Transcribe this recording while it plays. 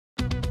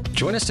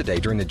Join us today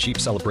during the Jeep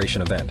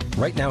Celebration event.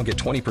 Right now, get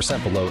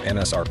 20% below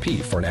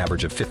MSRP for an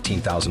average of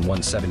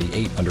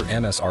 $15,178 under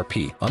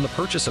MSRP on the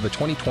purchase of a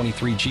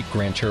 2023 Jeep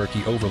Grand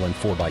Cherokee Overland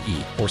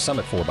 4xE or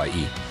Summit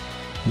 4xE.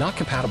 Not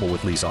compatible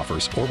with lease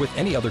offers or with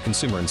any other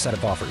consumer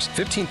incentive offers.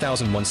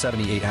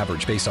 $15,178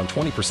 average based on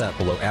 20%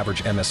 below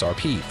average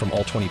MSRP from all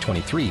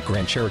 2023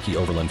 Grand Cherokee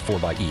Overland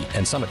 4xE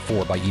and Summit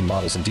 4xE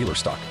models in dealer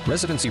stock.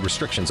 Residency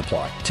restrictions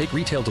apply. Take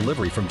retail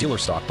delivery from dealer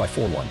stock by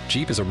 4/1.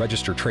 Jeep is a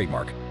registered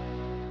trademark.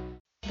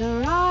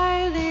 The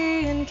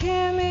Riley and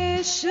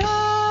Kimmy Show.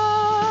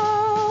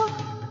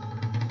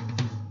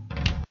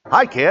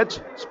 Hi,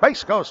 kids.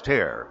 Space Ghost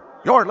here.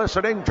 You're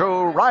listening to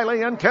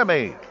Riley and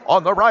Kimmy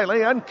on the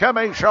Riley and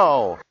Kimmy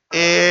Show.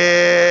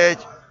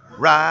 It's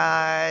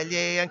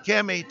Riley and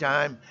Kimmy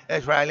time.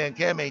 It's Riley and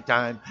Kimmy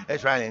time.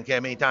 It's Riley and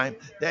Kimmy time.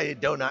 They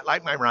do not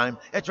like my rhyme.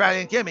 It's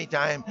Riley and Kimmy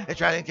time.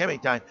 It's Riley and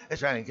Kimmy time.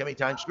 It's Riley and Kimmy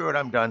time. Screw it,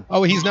 I'm done.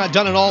 Oh, he's not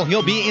done at all.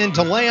 He'll be in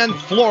Deland,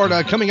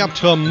 Florida, coming up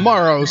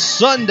tomorrow,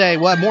 Sunday.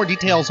 We'll have more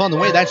details on the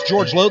way. That's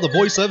George Lowe, the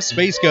voice of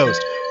Space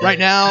Ghost. Right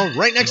now,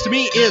 right next to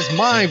me is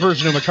my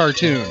version of a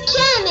cartoon.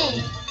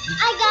 Kimmy,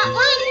 I got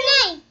one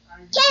name.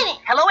 Kimmy.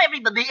 Hello,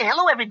 everybody.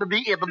 Hello,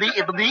 everybody. Everybody.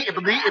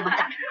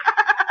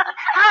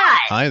 Hi.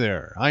 Hi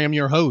there. I am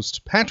your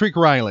host, Patrick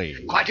Riley.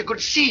 Quite a good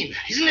scene,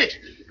 isn't it?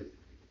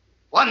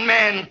 One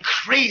man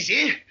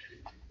crazy,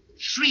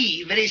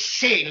 three very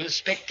sane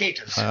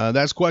spectators.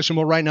 That's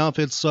questionable right now if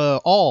it's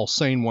all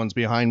sane ones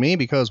behind me,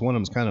 because one of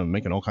them's kind of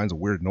making all kinds of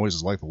weird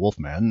noises like the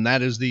Wolfman, and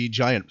that is the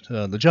giant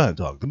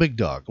dog, the big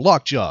dog,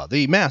 Lockjaw.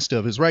 The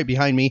Mastiff is right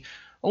behind me,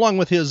 along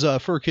with his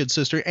fur kid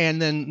sister,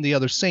 and then the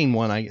other sane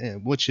one,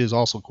 which is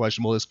also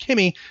questionable, is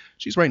Kimmy.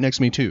 She's right next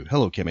to me, too.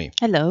 Hello, Kimmy.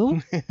 Hello.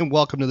 And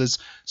welcome to this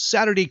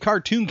Saturday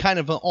cartoon, kind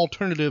of an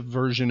alternative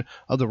version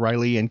of the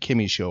Riley and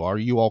Kimmy Show. Are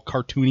you all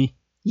cartoony?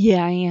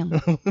 Yeah, I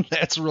am.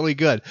 That's really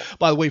good.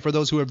 By the way, for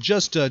those who have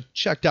just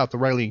checked out the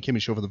Riley and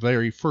Kimmy Show for the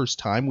very first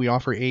time, we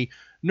offer a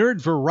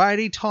nerd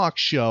variety talk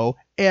show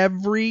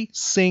every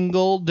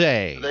single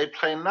day. They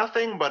play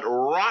nothing but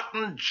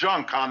rotten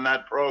junk on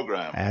that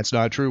program. That's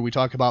not true. We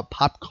talk about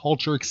pop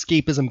culture,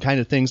 escapism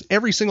kind of things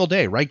every single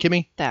day, right,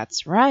 Kimmy?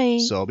 That's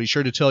right. So be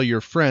sure to tell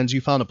your friends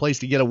you found a place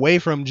to get away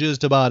from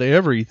just about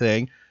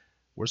everything.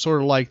 We're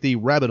sort of like the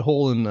rabbit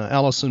hole in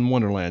Alice in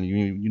Wonderland.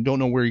 You don't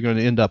know where you're going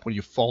to end up when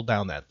you fall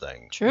down that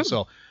thing. True.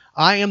 So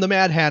I am the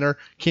Mad Hatter.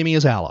 Kimmy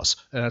is Alice.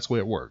 And that's the way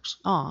it works.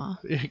 Aw.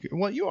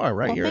 Well, you are,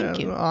 right? Well, thank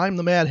you. I'm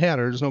the Mad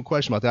Hatter. There's no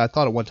question about that. I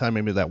thought at one time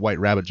maybe that white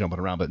rabbit jumping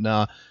around, but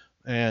nah.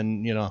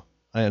 And,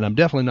 and I'm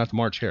definitely not the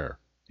March Hare,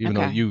 even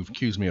though you've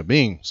accused me of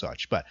being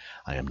such, but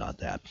I am not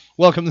that.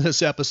 Welcome to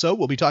this episode.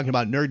 We'll be talking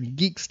about nerd and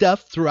geek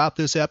stuff throughout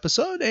this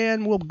episode,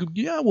 and we'll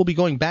be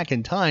going back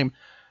in time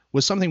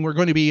with something we're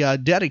going to be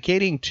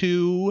dedicating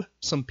to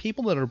some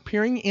people that are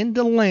appearing in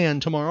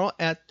Deland tomorrow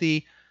at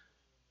the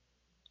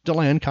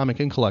Deland Comic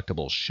and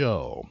Collectible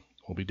Show.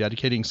 We'll be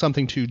dedicating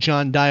something to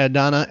John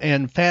DiDonna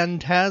and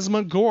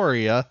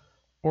Phantasmagoria,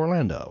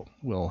 Orlando.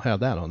 We'll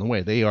have that on the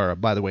way. They are,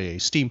 by the way, a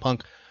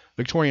steampunk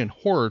Victorian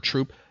horror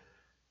troupe.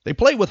 They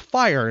play with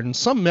fire, and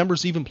some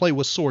members even play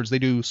with swords. They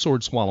do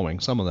sword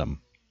swallowing, some of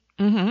them.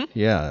 Mm-hmm.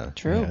 Yeah.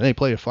 True. Yeah, they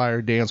play a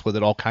fire, dance with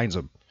it, all kinds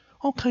of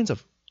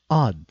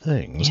odd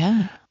things.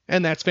 Yeah.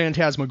 And that's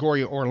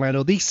Phantasmagoria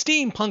Orlando, the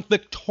steampunk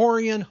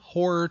Victorian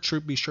horror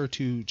troupe. Be sure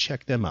to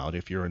check them out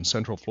if you're in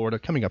Central Florida,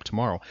 coming up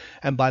tomorrow.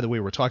 And by the way,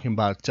 we're talking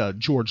about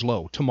George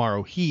Lowe.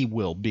 Tomorrow he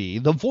will be,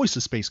 the voice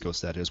of Space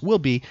Ghost that is, will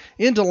be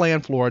in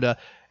Deland, Florida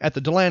at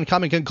the Deland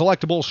Comic and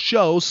Collectibles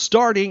Show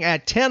starting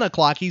at 10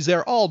 o'clock. He's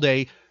there all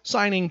day,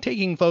 signing,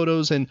 taking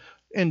photos, and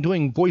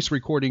doing voice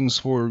recordings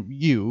for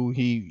you.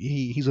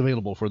 He's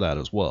available for that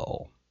as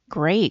well.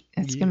 Great.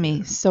 It's going to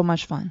be so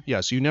much fun.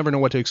 Yes, you never know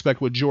what to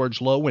expect with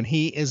George Lowe when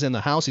he is in the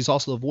house. He's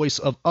also the voice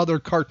of other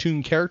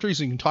cartoon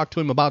characters. You can talk to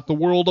him about the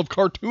world of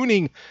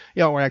cartooning,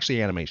 or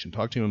actually animation.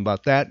 Talk to him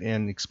about that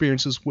and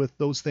experiences with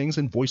those things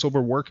and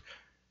voiceover work.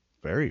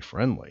 Very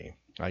friendly.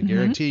 I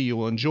guarantee you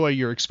will enjoy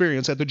your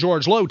experience at the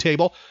George Lowe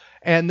table.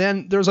 And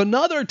then there's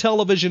another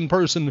television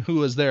person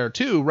who is there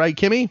too, right,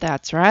 Kimmy?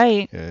 That's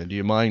right. Do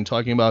you mind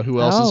talking about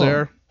who else is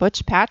there?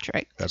 Butch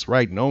Patrick. That's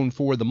right, known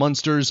for The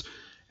Munsters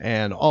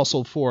and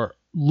also for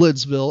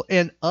Lidsville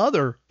and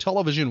other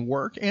television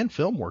work and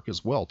film work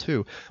as well,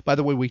 too. By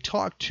the way, we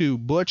talked to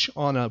Butch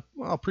on a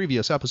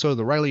previous episode of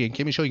the Riley and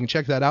Kimmy Show. You can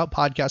check that out.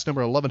 Podcast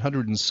number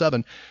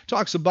 1107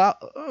 talks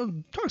about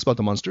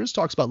the Munsters,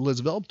 talks about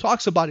Lidsville,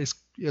 talks about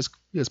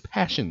his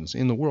passions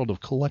in the world of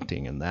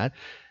collecting and that.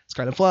 It's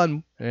kind of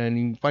fun, and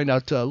you can find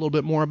out a little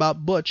bit more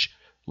about Butch,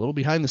 a little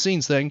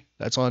behind-the-scenes thing.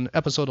 That's on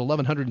episode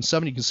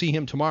 1107. You can see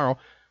him tomorrow.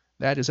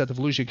 That is at the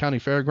Volusia County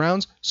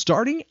Fairgrounds,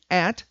 starting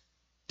at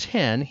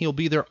 10. He'll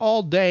be there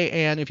all day,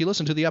 and if you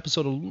listen to the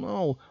episode of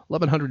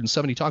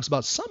 1107, he talks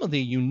about some of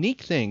the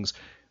unique things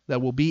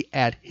that will be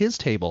at his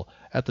table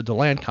at the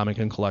Deland Comic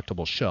and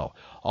Collectible Show.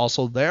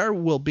 Also there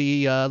will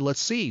be,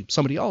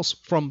 somebody else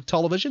from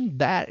television.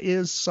 That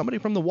is somebody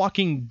from The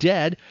Walking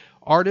Dead.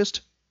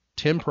 Artist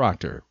Tim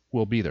Proctor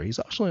will be there. He's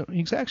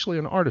actually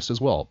an artist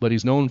as well, but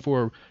he's known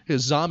for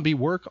his zombie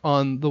work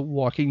on The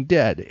Walking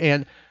Dead.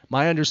 And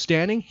My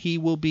understanding, he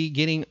will be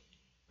getting,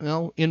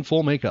 in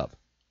full makeup.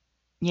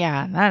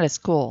 Yeah, that is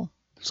cool.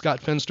 Scott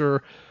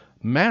Finster,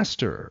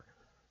 master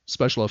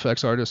special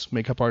effects artist,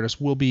 makeup artist,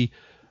 will be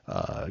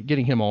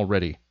getting him all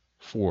ready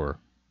for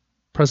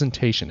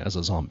presentation as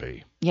a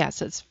zombie.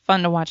 Yes, it's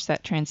fun to watch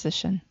that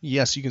transition.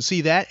 Yes, you can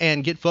see that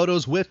and get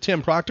photos with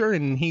Tim Proctor,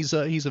 and he's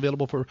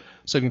available for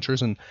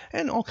signatures and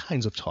all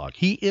kinds of talk.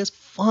 He is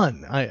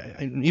fun.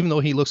 Even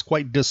though he looks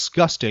quite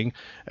disgusting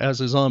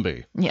as a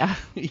zombie. Yeah.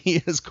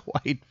 He is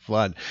quite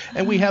fun.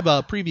 And we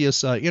have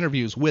previous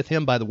interviews with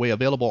him, by the way,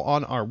 available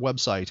on our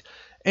website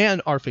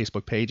and our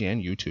Facebook page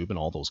and YouTube and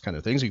all those kind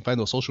of things. You can find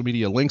those social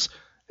media links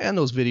and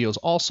those videos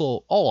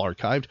also all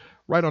archived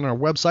right on our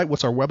website.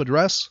 What's our web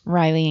address?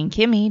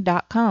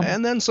 RileyandKimmy.com.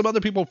 And then some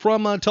other people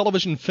from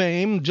television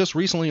fame just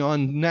recently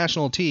on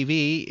national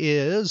TV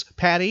is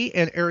Patty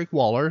and Eric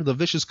Waller, the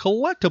Vicious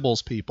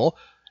Collectibles people.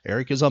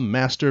 Eric is a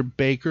master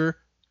baker.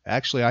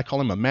 Actually, I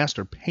call him a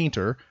master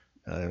painter.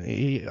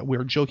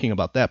 We're joking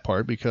about that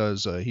part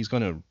because he's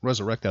going to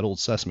resurrect that old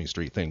Sesame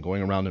Street thing,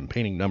 going around and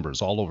painting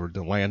numbers all over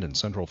Deland in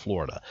Central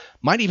Florida.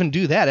 Might even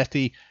do that at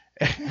the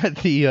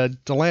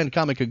Deland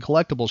Comic and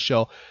Collectible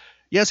Show.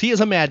 Yes, he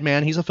is a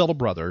madman. He's a fellow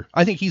brother.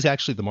 I think he's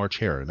actually the March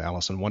Hare in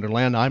Alice in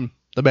Wonderland. I'm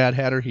the Mad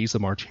Hatter. He's the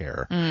March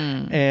Hare.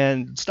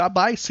 And stop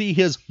by, see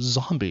his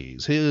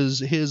zombies,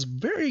 his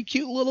very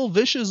cute little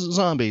vicious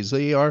zombies.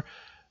 They're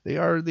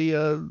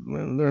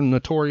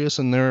notorious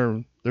and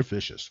they're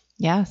vicious.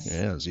 Yes.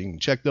 Yes, you can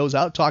check those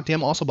out. Talk to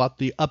him also about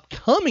the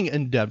upcoming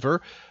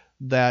endeavor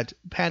that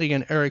Patty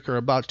and Eric are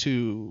about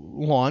to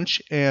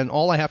launch. And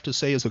all I have to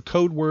say is the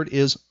code word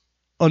is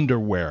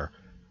underwear.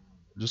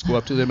 Just go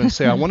up to them and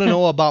say, I want to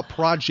know about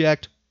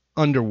Project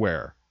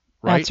Underwear.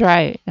 Right? That's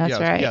right. That's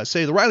right. Yeah.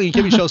 Say the Riley and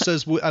Kimmy Show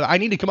says, I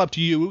need to come up to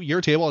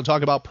your table and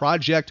talk about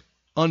Project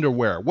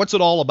Underwear. What's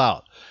it all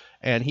about?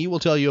 And he will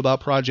tell you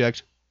about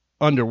Project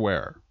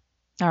Underwear.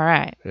 All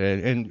right.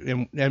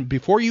 And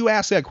before you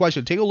ask that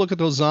question, take a look at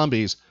those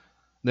zombies,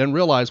 then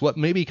realize what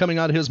may be coming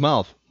out of his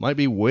mouth might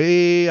be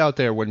way out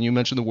there when you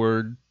mention the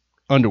word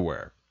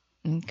underwear.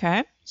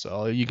 Okay.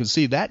 So you can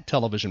see that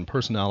television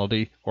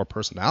personality or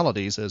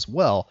personalities as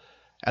well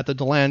at the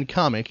Deland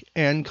Comic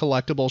and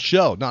Collectible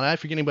Show. Now, did I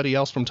forget anybody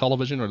else from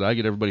television, or did I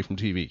get everybody from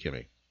TV,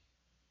 Kimmy?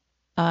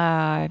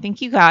 I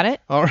think you got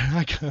it. All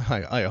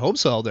right. I hope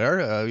so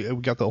there.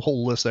 We got the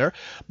whole list there.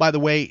 By the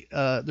way,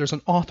 there's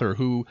an author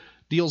who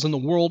deals in the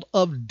world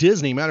of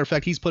Disney. Matter of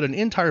fact, he's put an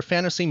entire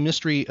fantasy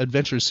mystery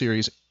adventure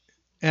series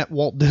at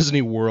Walt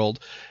Disney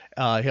World.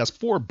 He has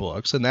 4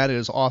 books, and that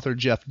is author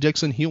Jeff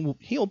Dixon.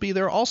 He'll be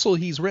there. Also,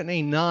 he's written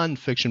a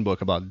non-fiction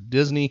book about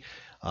Disney.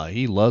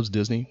 He loves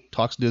Disney,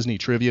 talks Disney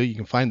trivia. You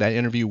can find that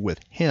interview with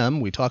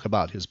him. We talk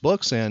about his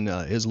books and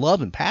his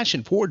love and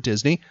passion for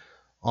Disney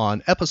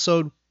on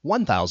episode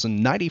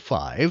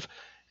 1095,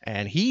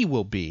 and he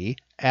will be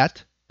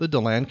at the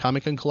Deland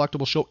Comic and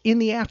Collectible Show in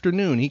the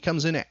afternoon. He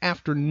comes in at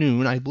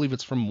afternoon. I believe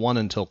it's from 1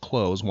 until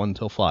close, 1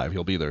 until 5.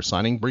 He'll be there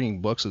signing,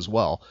 bringing books as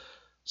well.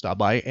 Stop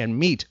by and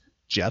meet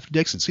Jeff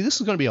Dixon. See, this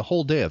is going to be a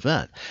whole day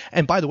event.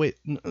 And by the way,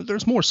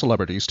 there's more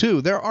celebrities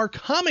too. There are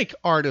comic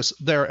artists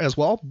there as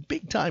well,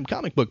 big-time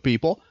comic book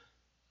people.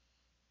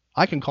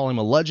 I can call him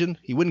a legend.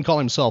 He wouldn't call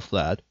himself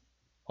that.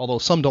 Although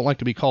some don't like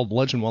to be called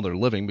legend while they're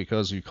living,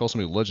 because you call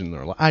somebody a legend,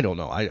 I don't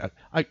know. I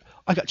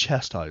got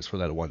chastised for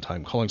that at one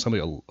time, calling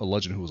somebody a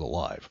legend who was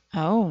alive.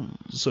 Oh.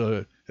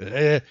 So,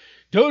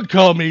 don't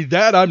call me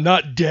that. I'm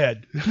not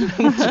dead.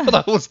 That's what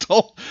I was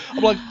told.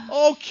 I'm like,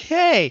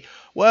 okay,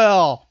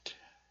 well,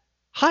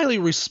 highly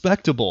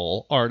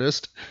respectable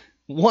artist,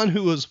 one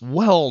who is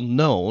well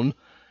known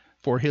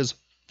for his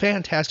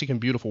fantastic and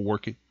beautiful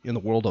work in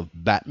the world of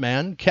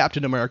Batman,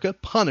 Captain America,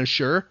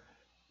 Punisher,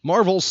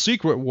 Marvel's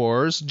Secret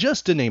Wars,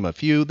 just to name a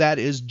few. That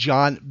is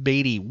John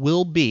Beatty.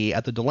 Will be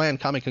at the Deland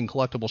Comic and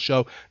Collectible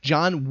Show.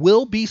 John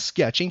will be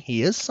sketching.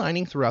 He is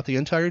signing throughout the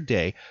entire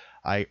day.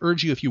 I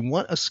urge you, if you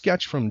want a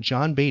sketch from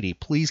John Beatty,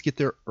 please get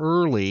there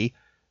early,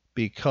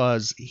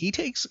 because he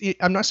takes,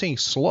 I'm not saying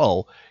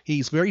slow,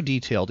 he's very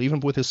detailed,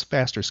 even with his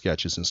faster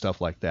sketches and stuff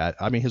like that.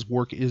 I mean, his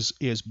work is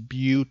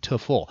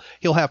beautiful.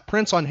 He'll have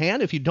prints on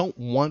hand if you don't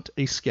want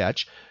a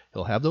sketch.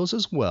 He'll have those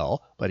as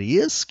well, but he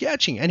is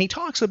sketching, and he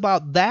talks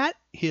about that,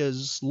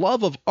 his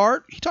love of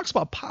art. He talks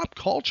about pop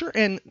culture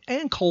and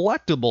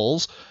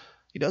collectibles.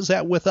 He does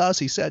that with us.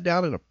 He sat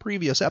down in a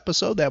previous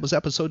episode. That was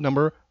episode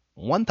number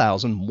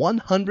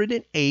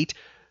 1108.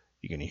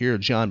 You can hear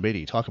John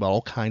Beatty talk about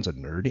all kinds of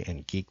nerd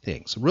and geek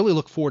things. Really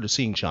look forward to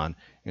seeing John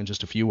in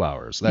just a few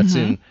hours. That's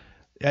in.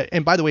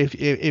 And by the way,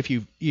 if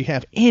you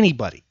have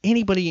anybody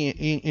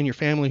in your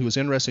family who is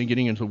interested in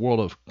getting into the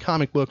world of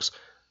comic books,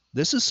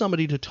 this is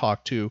somebody to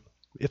talk to.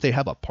 If they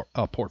have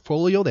a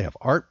portfolio, they have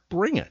art,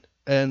 bring it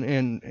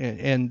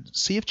and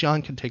see if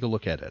John can take a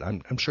look at it.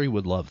 I'm sure he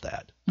would love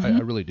that. I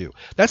really do.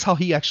 That's how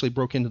he actually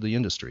broke into the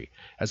industry,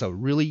 as a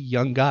really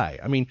young guy.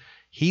 I mean,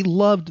 he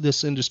loved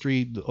this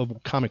industry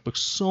of comic books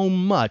so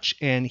much,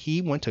 and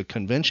he went to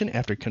convention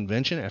after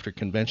convention after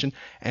convention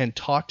and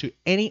talked to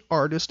any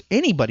artist,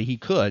 anybody he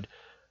could,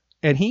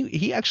 and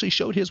he actually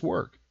showed his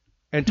work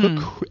and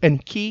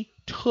he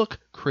took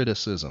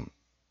criticism,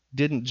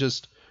 didn't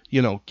just,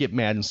 get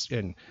mad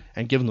and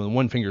give them the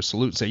one finger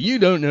salute and say, you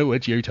don't know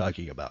what you're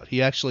talking about.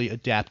 He actually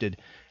adapted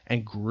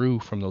and grew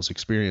from those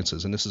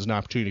experiences. And this is an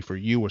opportunity for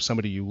you or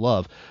somebody you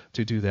love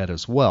to do that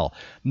as well.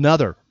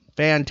 Another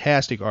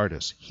fantastic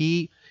artist.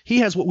 He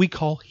has what we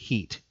call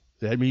heat.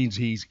 That means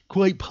he's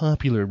quite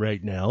popular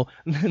right now.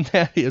 And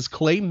that is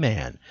Clay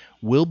Mann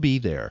will be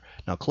there.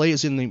 Now, Clay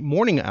is in the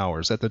morning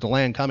hours at the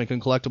Deland Comic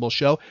and Collectible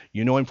Show.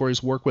 You know him for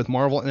his work with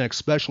Marvel and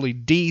especially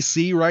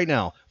DC right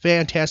now.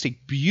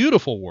 Fantastic,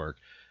 beautiful work.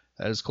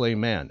 That is Clay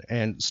Mann.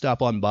 And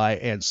stop on by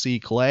and see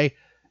Clay.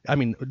 I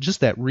mean, just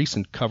that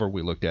recent cover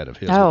we looked at of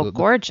his. Oh,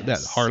 gorgeous.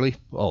 That Harley.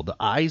 Oh, the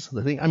eyes,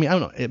 the thing. I mean, I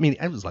don't know. I mean,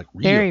 it was like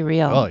real. Very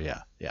real. Oh,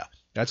 yeah.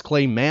 That's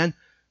Clay Mann.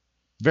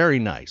 Very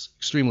nice.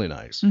 Extremely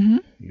nice. Mm-hmm.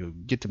 You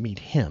get to meet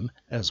him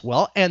as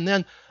well. And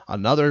then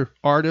another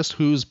artist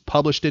who's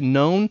published and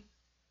known.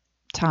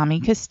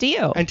 Tommy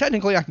Castillo. And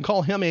technically, I can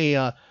call him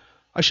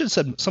I should have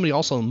said somebody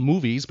also in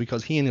movies,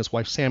 because he and his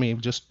wife Sammy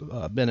have just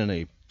been in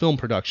a film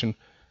production.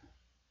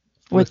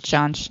 With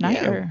John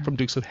Schneider. Yeah, from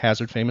Dukes of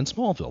Hazzard fame and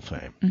Smallville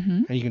fame.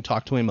 Mm-hmm. And you can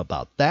talk to him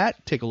about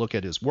that. Take a look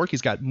at his work.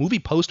 He's got movie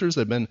posters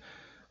that have been,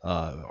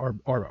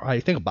 are I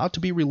think, about to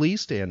be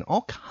released, and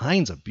all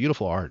kinds of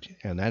beautiful art.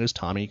 And that is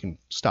Tommy. You can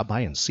stop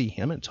by and see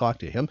him and talk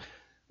to him.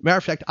 Matter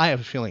of fact, I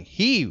have a feeling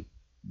he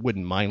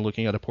wouldn't mind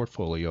looking at a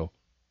portfolio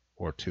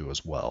or two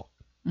as well.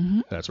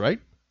 Mm-hmm. That's right.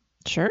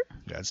 Sure.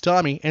 That's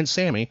Tommy and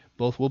Sammy.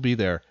 Both will be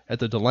there at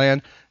the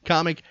Deland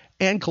Comic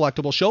and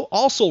Collectible Show.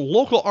 Also,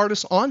 local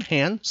artists on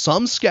hand,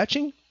 some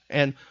sketching,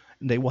 and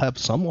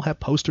some will have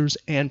posters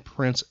and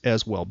prints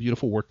as well.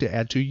 Beautiful work to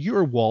add to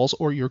your walls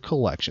or your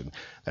collection.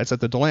 That's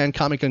at the Deland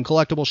Comic and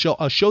Collectible Show,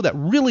 a show that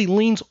really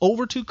leans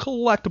over to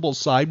collectible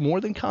side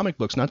more than comic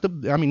books.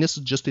 This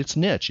is just its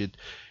niche.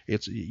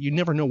 It's you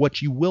never know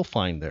what you will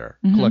find there,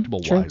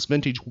 collectible wise.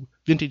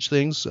 Vintage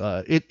things.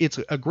 It's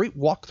a great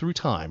walk through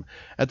time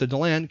at the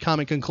Deland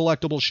Comic and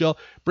Collectible Show.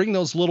 Bring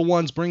those little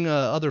ones. Bring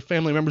other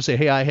family members. Say,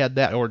 hey, I had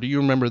that. Or do you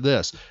remember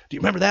this? Do you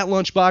remember that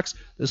lunchbox?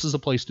 This is a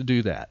place to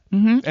do that.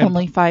 Mm-hmm.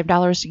 Only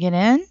 $5 to get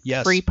in.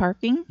 Yes. Free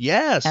parking.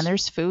 Yes. And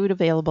there's food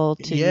available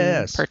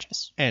to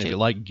purchase. And if you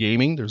like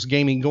gaming, there's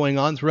gaming going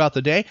on throughout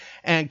the day.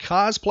 And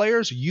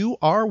cosplayers, you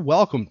are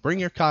welcome. Bring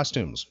your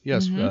costumes.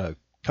 Yes.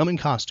 Come in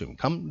costume.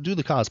 Come do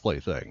the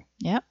cosplay thing.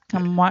 Yep.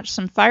 Come watch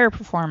some fire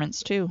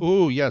performance, too.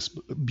 Oh, yes.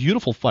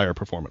 Beautiful fire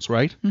performance,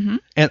 right? Mm-hmm.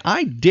 And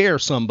I dare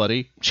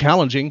somebody,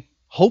 challenging,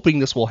 hoping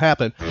this will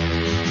happen.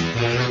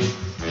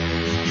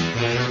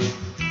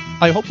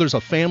 I hope there's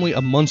a family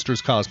of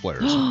Munsters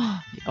cosplayers.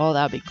 Oh,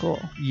 that'd be cool.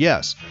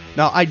 Yes.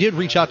 Now, I did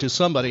reach out to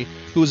somebody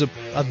who is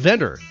a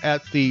vendor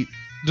at the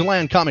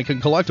Deland Comic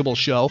and Collectible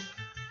Show.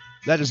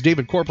 That is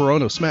David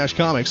Corporone of Smash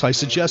Comics. I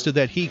suggested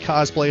that he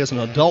cosplay as an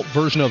adult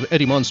version of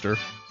Eddie Munster.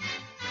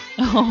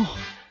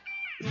 Oh.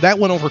 That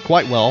went over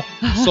quite well.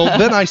 So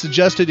then I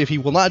suggested if he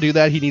will not do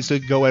that, he needs to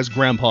go as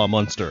Grandpa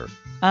Munster.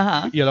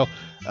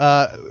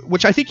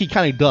 Which I think he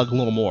kind of dug a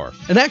little more.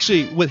 And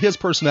actually, with his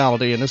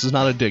personality, and this is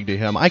not a dig to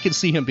him, I can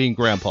see him being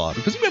Grandpa.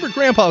 Because remember,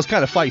 Grandpa is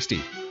kind of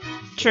feisty.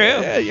 True.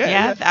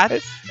 Yeah,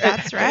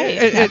 that's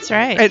right. That's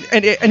right.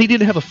 And he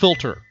didn't have a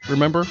filter,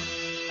 remember?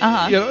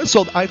 Uh-huh.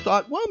 So I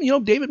thought, well,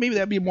 David, maybe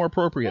that'd be more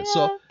appropriate. Yeah,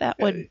 so that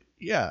would.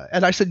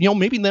 And I said,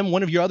 maybe then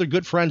one of your other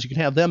good friends, you can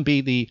have them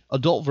be the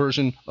adult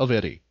version of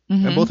Eddie,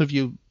 and both of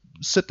you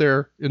sit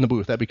there in the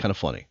booth. That'd be kind of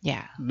funny.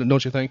 Yeah.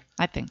 Don't you think?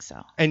 I think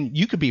so. And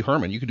you could be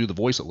Herman. You could do the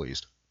voice at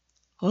least.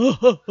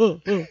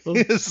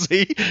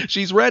 See,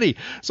 she's ready.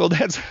 So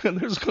there's going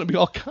to be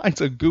all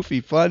kinds of goofy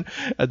fun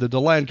at the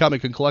Deland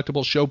Comic and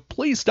Collectible Show.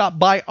 Please stop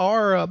by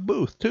our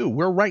booth too.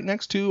 We're right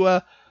next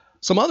to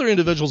some other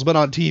individuals been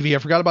on TV. I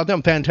forgot about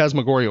them.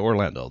 Phantasmagoria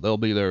Orlando. They'll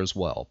be there as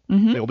well.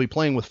 Mm-hmm. They'll be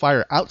playing with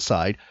fire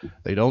outside.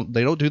 They don't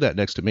do that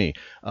next to me.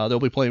 They'll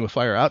be playing with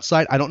fire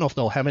outside. I don't know if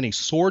they'll have any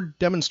sword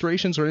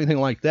demonstrations or anything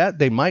like that.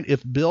 They might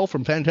if Bill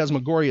from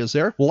Phantasmagoria is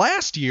there.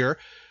 Last year,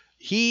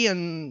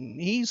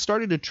 he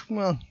started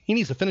to he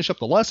needs to finish up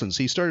the lessons.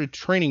 He started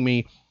training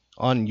me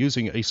on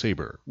using a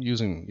saber,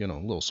 using a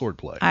little sword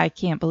play. I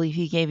can't believe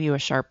he gave you a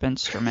sharp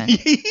instrument.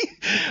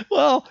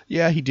 Well,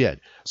 yeah, he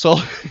did. So,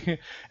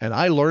 and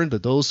I learned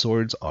that those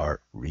swords are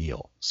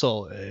real.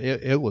 So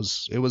it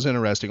was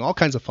interesting. All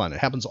kinds of fun. It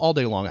happens all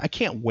day long. I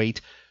can't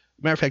wait.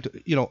 Matter of fact,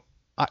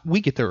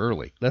 we get there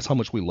early. That's how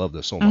much we love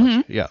this so much.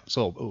 Mm-hmm. Yeah.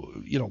 So,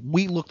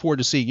 we look forward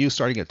to seeing you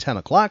starting at 10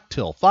 o'clock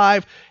till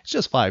 5. It's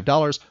just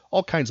 $5.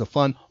 All kinds of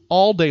fun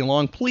all day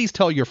long. Please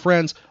tell your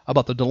friends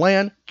about the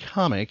Deland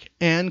Comic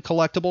and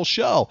Collectible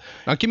Show.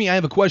 Now, Kimmy, I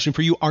have a question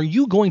for you. Are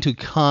you going to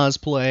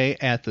cosplay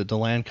at the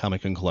Deland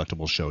Comic and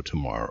Collectible Show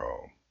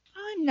tomorrow?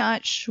 I'm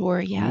not sure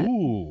yet.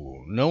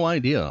 Ooh, no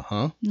idea,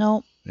 huh?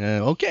 Nope.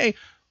 Okay.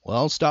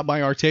 Well, stop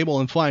by our table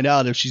and find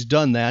out if she's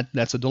done that.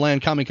 That's a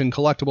Deland Comic and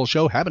Collectible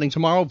Show happening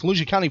tomorrow.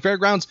 Volusia County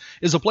Fairgrounds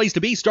is a place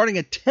to be starting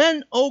at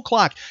 10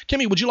 o'clock.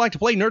 Kimmy, would you like to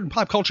play Nerd and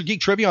Pop Culture Geek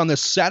Trivia on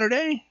this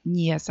Saturday?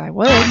 Yes, I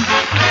would.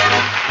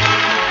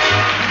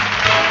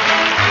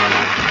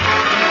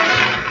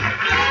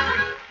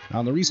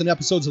 On the recent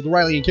episodes of the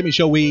Riley and Kimmy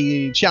Show,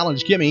 we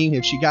challenged Kimmy.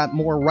 If she got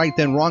more right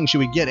than wrong, she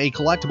would get a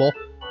collectible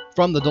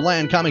from the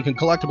Deland Comic and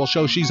Collectible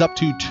Show. She's up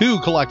to 2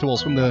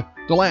 collectibles from the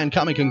Deland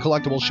Comic and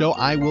Collectible Show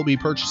I will be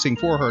purchasing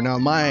for her. Now,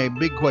 my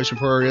big question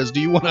for her is, do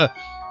you want to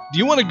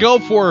go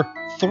for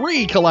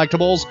 3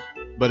 collectibles?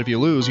 But if you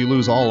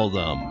lose all of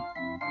them.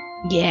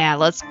 Yeah,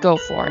 let's go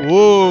for it.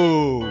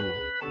 Whoa.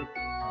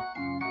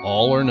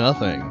 All or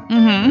nothing.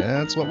 Mm-hmm.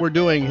 That's what we're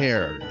doing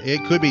here.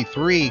 It could be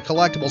 3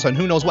 collectibles and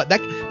who knows what.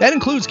 That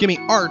includes, Kimmy,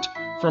 art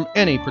from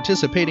any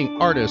participating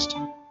artist.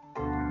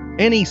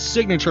 Any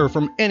signature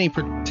from any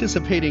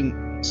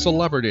participating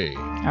celebrity.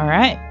 All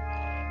right.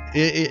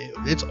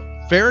 It's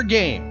fair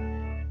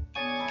game.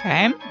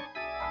 Okay.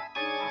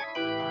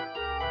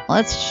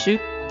 Let's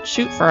shoot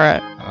for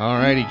it. All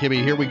righty,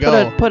 Kimmy, here we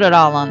go. Put it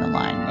all on the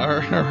line.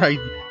 All right,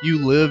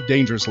 you live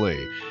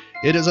dangerously.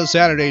 It is a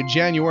Saturday,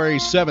 January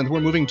 7th.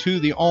 We're moving to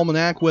the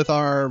Almanac with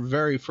our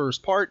very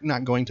first part.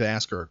 Not going to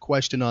ask her a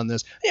question on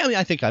this. Yeah,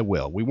 I think I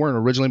will. We weren't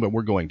originally, but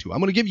we're going to. I'm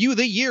going to give you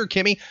the year,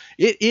 Kimmy.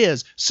 It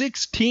is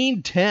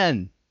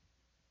 1610.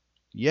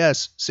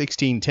 Yes,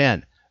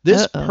 1610.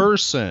 This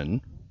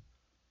person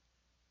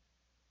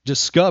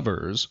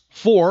discovers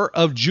 4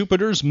 of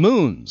Jupiter's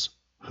moons.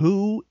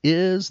 Who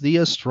is the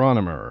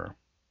astronomer?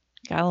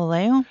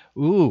 Galileo?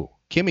 Ooh.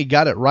 Kimmy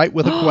got it right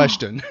with a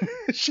question.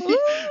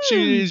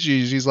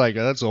 She's like,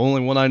 that's the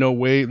only one I know.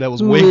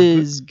 Who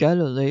is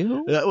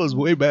Galileo? That was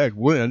way back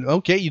when.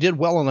 Okay, you did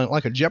well on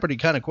a Jeopardy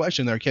kind of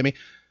question there, Kimmy.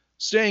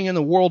 Staying in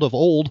the world of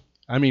old,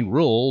 I mean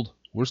real old.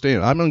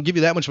 I'm going to give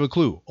you that much of a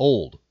clue.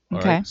 Old.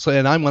 Okay. Right? So,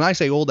 and when I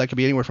say old, that could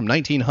be anywhere from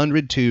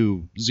 1900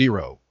 to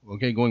 0.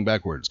 Okay, going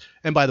backwards.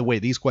 And by the way,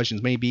 these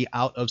questions may be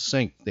out of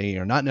sync. They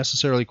are not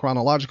necessarily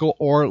chronological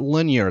or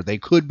linear. They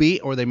could be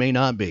or they may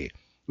not be. It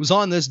was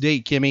on this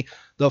date, Kimmy,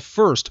 the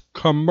first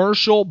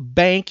commercial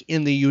bank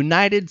in the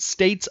United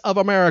States of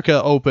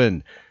America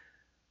opened.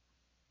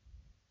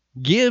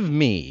 Give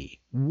me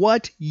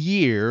what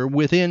year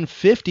within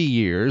 50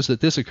 years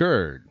that this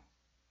occurred?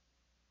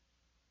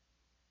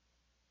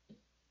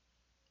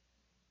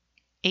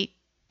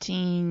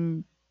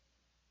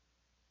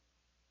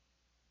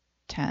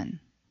 1810.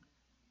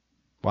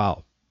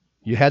 Wow.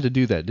 You had to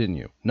do that, didn't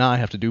you? Now I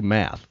have to do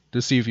math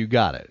to see if you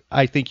got it.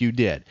 I think you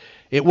did.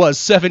 It was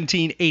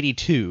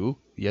 1782.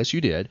 Yes,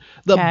 you did.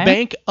 The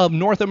Bank of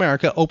North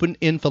America opened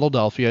in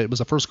Philadelphia. It was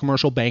the first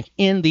commercial bank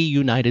in the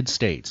United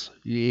States.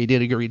 You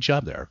did a great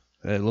job there.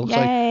 It looks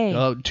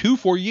like 2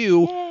 for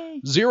you,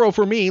 Yay. 0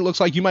 for me. Looks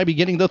like you might be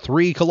getting the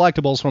 3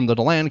 collectibles from the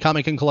Deland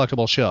Comic and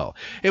Collectible Show.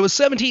 It was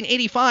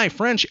 1785.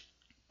 French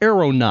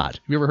aeronaut.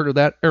 Have you ever heard of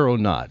that?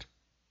 Aeronaut.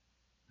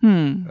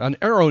 An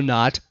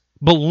aeronaut,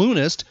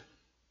 balloonist,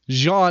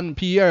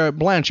 Jean-Pierre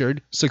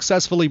Blanchard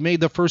successfully made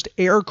the first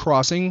air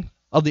crossing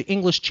of the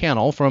English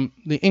Channel from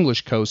the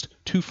English coast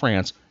to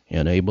France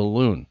in a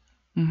balloon.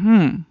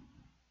 Mm-hmm.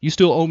 You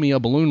still owe me a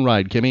balloon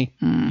ride, Kimmy.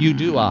 Mm-hmm. You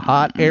do a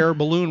hot air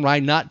balloon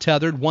ride, not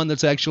tethered, one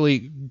that's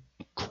actually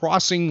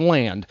crossing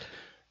land.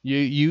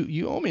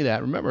 You owe me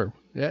that, remember.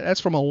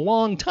 That's from a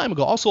long time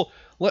ago. Also,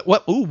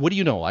 what do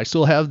you know? I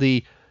still have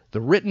the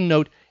written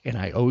note, and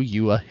I owe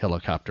you a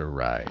helicopter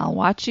ride. I'll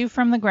watch you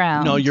from the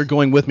ground. No, you're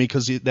going with me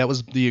because that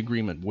was the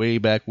agreement way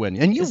back when.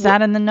 And is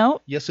that in the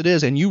note? Yes, it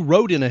is. And you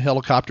rode in a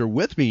helicopter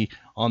with me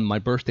on my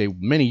birthday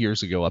many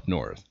years ago up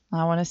north.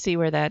 I want to see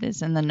where that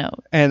is in the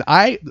note. And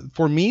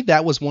for me,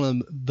 that was one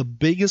of the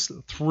biggest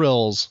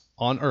thrills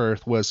on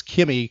earth was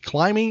Kimmy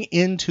climbing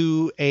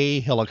into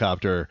a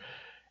helicopter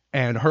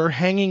and her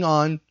hanging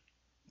on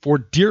for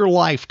dear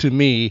life to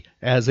me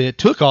as it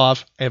took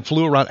off and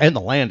flew around, and the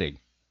landing.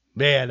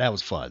 Man, that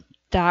was fun.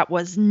 That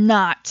was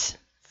not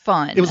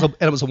fun. It was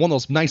one of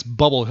those nice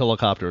bubble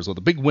helicopters with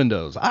the big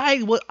windows.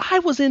 I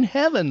was in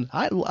heaven.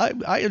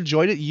 I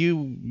enjoyed it.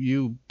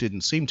 You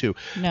didn't seem to.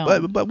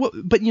 No.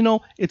 But you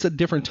know, it's a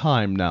different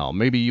time now.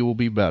 Maybe you will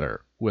be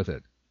better with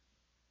it.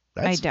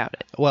 I doubt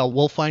it. Well,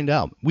 we'll find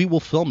out. We will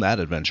film that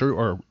adventure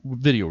or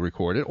video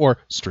record it or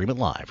stream it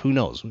live. Who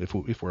knows?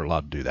 If we're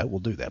allowed to do that, we'll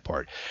do that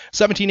part.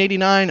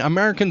 1789,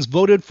 Americans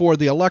voted for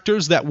the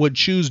electors that would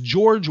choose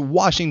George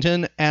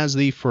Washington as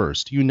the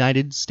first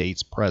United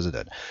States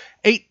president.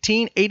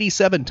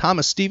 1887,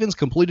 Thomas Stevens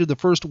completed the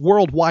first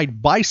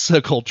worldwide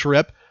bicycle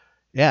trip.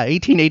 Yeah,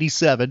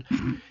 1887.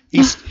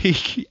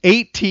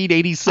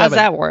 1887. How's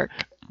that work?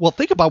 Well,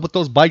 think about what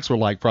those bikes were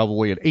like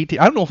probably at 18.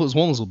 I don't know if it was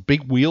one of those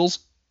big wheels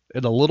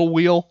and a little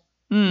wheel.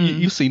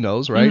 You've seen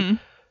those, right? Mm-hmm.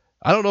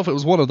 I don't know if it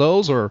was one of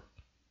those or...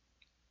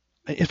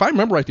 If I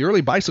remember right, the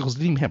early bicycles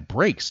didn't even have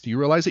brakes. Do you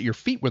realize that your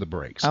feet were the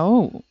brakes?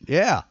 Oh.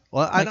 Yeah.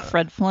 Well, like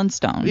Fred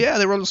Flintstone. Yeah,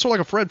 they were sort of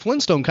like a Fred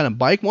Flintstone kind of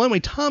bike. Well, anyway,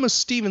 Thomas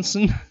Stevens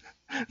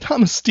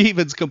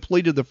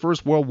completed the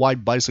first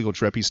worldwide bicycle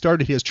trip. He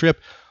started his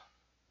trip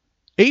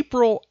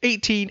April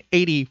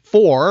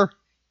 1884,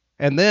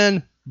 and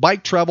then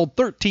bike traveled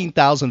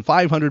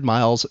 13,500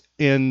 miles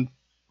in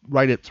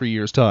right at 3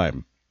 years'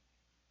 time.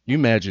 You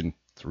imagine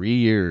 3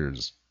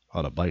 years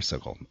on a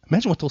bicycle.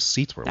 Imagine what those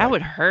seats were like. That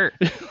would hurt.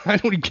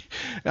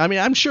 I mean,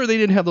 I'm sure they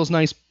didn't have those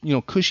nice,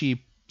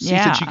 cushy seats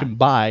that you can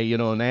buy,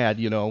 and add,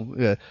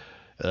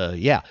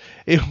 Yeah.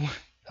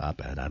 I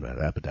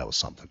bet that was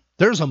something.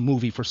 There's a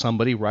movie for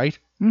somebody, right?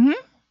 Mm-hmm.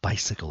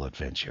 Bicycle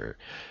Adventure.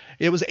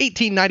 It was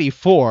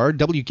 1894.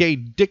 W.K.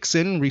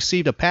 Dixon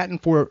received a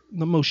patent for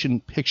the motion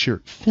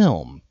picture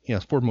film.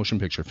 Yes, for motion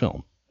picture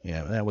film.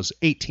 Yeah, that was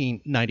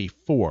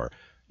 1894.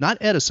 Not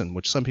Edison,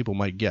 which some people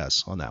might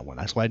guess on that one.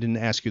 That's why I didn't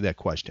ask you that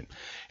question.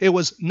 It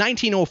was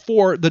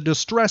 1904. The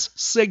distress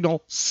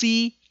signal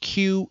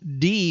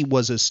CQD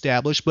was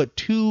established, but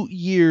 2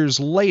 years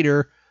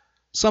later,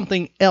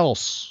 something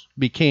else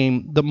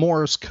became the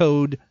Morse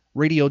code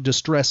radio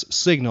distress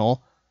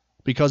signal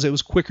because it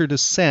was quicker to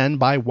send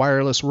by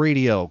wireless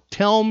radio.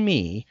 Tell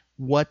me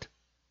what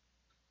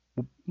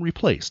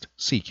replaced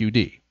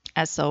CQD.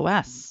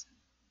 SOS.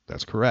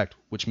 That's correct,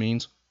 which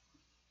means?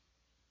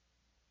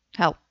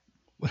 Help.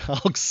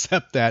 I'll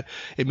accept that.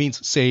 It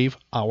means save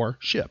our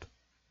ship.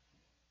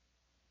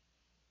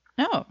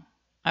 Oh,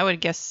 I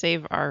would guess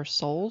save our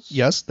souls.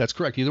 Yes, that's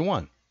correct. Either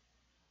one.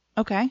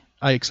 Okay.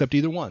 I accept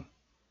either one.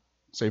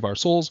 Save our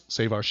souls,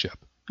 save our ship.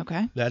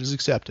 Okay. That is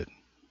accepted.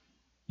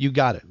 You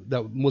got it.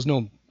 That was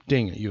no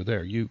ding at you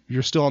there.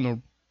 You're still on the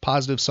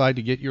positive side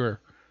to get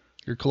your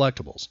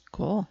collectibles.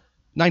 Cool.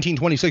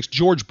 1926,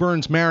 George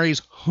Burns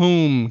marries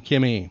whom,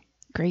 Kimmy?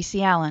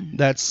 Gracie Allen.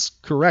 That's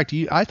correct.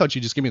 I thought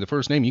you just gave me the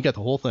first name. You got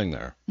the whole thing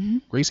there. Mm-hmm.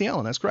 Gracie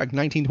Allen, that's correct.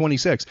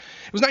 1926. It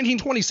was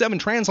 1927.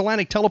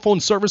 Transatlantic telephone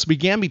service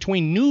began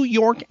between New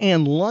York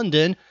and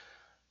London.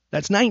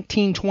 That's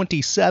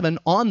 1927.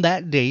 On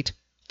that date,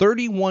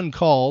 31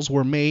 calls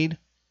were made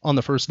on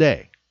the first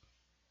day.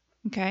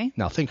 Okay.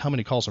 Now think how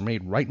many calls are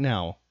made right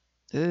now.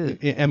 Ugh.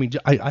 I mean,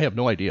 I have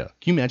no idea.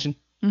 Can you imagine?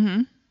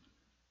 Mm-hmm.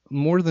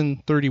 More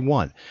than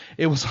 31.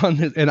 It was on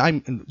this, and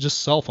I'm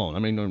just cell phone. I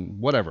mean,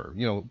 whatever,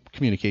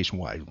 communication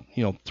wise,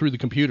 through the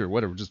computer,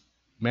 whatever. Just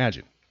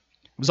imagine.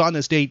 It was on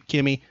this date,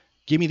 Kimmy.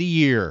 Give me the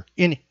year.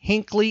 In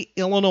Hinckley,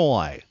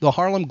 Illinois, the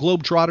Harlem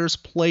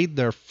Globetrotters played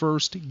their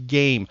first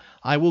game.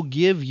 I will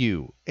give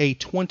you a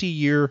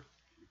 20-year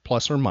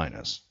plus or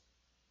minus.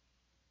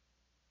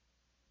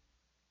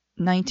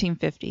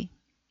 1950.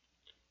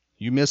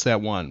 You missed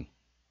that one.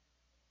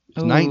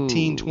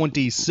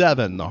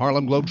 1927, the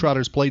Harlem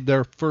Globetrotters played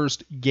their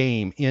first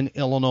game in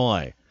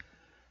Illinois.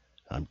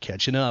 I'm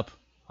catching up.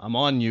 I'm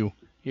on you.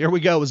 Here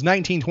we go. It was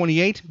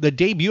 1928. The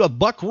debut of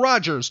Buck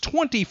Rogers,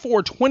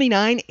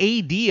 2429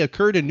 AD,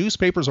 occurred in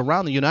newspapers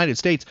around the United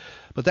States.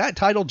 But that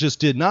title just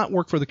did not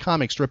work for the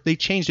comic strip. They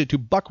changed it to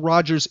Buck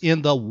Rogers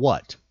in the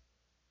what?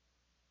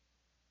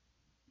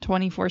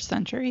 24th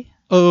century.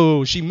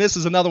 Oh, she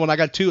misses another one. I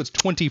got two. It's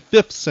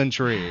 25th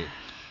century.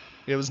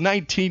 It was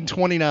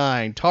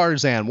 1929.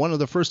 Tarzan, one of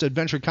the first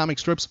adventure comic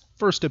strips,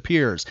 first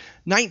appears.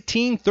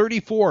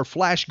 1934,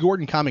 Flash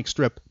Gordon comic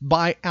strip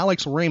by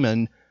Alex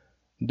Raymond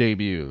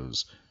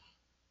debuts.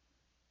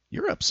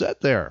 You're upset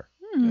there.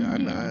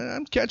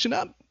 I'm catching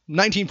up.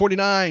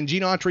 1949,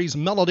 Gene Autry's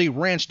Melody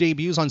Ranch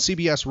debuts on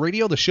CBS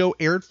Radio. The show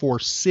aired for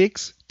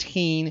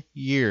 16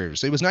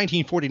 years. It was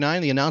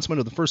 1949. The announcement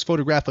of the first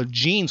photograph of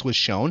Gene's was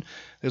shown.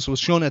 This was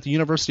shown at the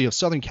University of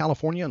Southern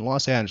California in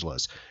Los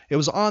Angeles. It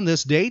was on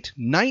this date,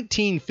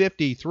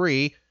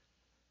 1953.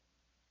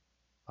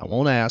 I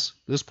won't ask.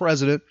 This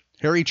president,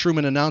 Harry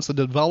Truman, announced the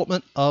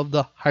development of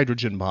the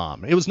hydrogen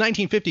bomb. It was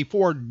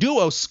 1954.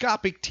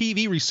 Duoscopic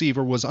TV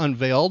receiver was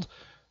unveiled.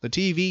 The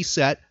TV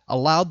set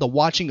allowed the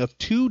watching of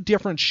two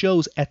different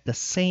shows at the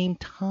same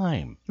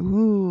time.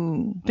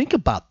 Ooh. Think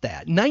about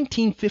that.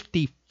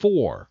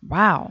 1954.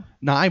 Wow.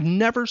 Now, I've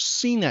never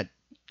seen that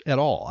at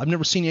all. I've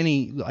never seen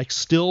any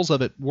stills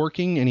of it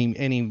working,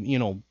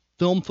 any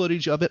film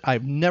footage of it.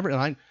 I've never,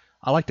 and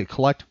I like to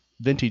collect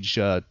vintage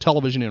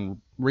television and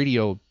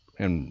radio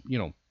and,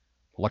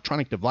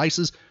 electronic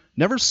devices.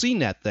 Never seen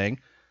that thing.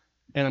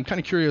 And I'm kind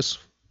of curious,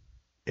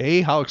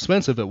 A, how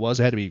expensive it was.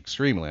 It had to be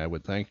extremely, I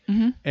would think.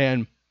 Mm-hmm.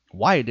 And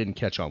why it didn't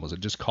catch on. Was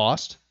it just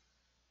cost?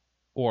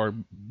 Or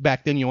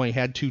back then you only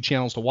had two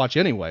channels to watch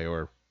anyway,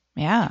 or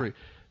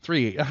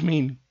three. I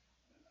mean,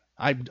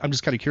 I'm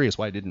just kind of curious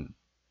why it didn't.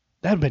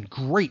 That would have been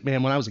great,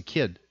 man, when I was a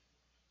kid.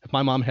 If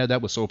my mom had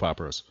that with soap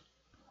operas.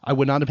 I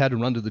would not have had to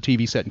run to the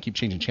TV set and keep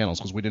changing channels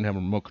because we didn't have a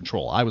remote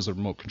control. I was the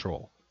remote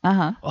control.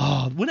 Uh-huh.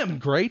 Oh, wouldn't that have been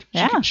great?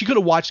 Yeah. She could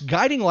have watched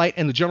Guiding Light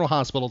and the General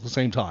Hospital at the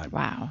same time.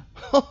 Wow.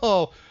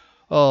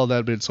 Oh, that would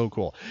have been so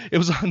cool. It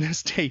was on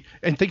this date.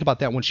 And think about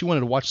that. When she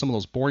wanted to watch some of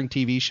those boring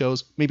TV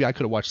shows, maybe I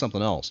could have watched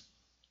something else.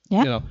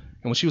 Yeah. And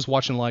when she was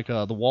watching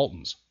the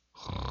Waltons.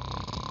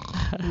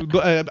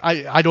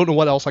 I don't know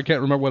what else. I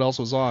can't remember what else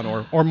was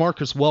on. Or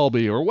Marcus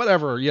Welby or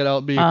whatever.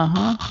 It'd be.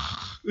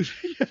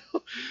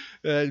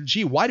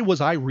 Gee, why was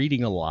I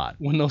reading a lot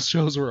when those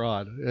shows were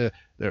on?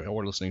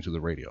 Or listening to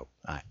the radio.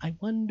 I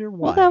wonder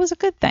why. Well, that was a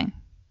good thing.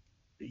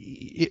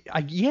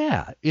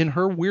 Yeah, in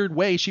her weird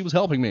way, she was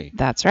helping me.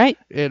 That's right.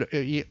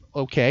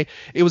 Okay.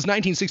 It was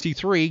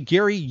 1963.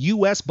 Gary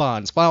U.S.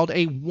 Bonds filed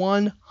a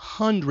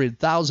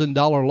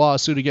 $100,000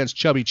 lawsuit against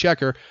Chubby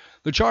Checker.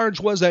 The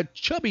charge was that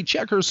Chubby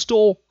Checker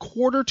stole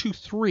Quarter to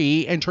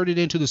Three and turned it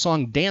into the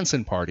song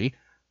Dancin' Party.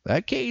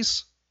 That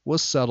case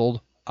was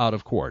settled out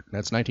of court.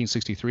 That's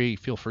 1963.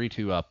 Feel free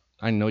to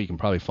I know you can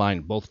probably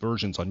find both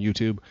versions on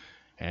YouTube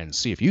and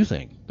see if you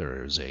think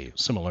there is a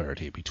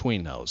similarity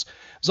between those.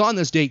 So on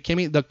this date,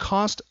 Kimmy, the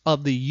cost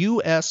of the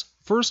U.S.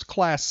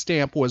 first-class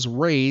stamp was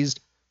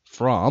raised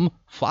from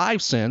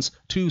 5 cents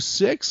to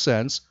 6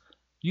 cents.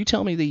 You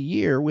tell me the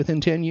year within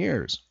 10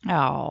 years.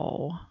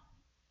 Oh.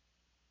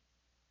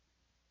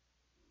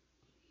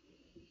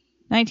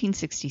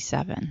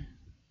 1967.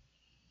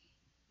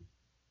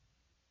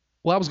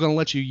 Well, I was going to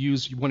let you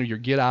use one of your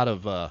get out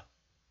of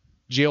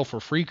jail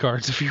for free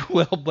cards, if you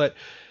will, but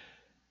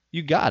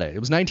you got it. It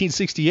was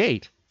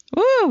 1968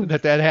 Woo!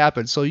 that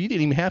happened, so you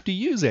didn't even have to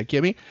use that,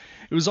 Kimmy.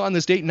 It was on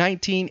this date,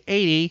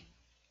 1980.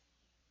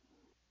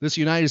 This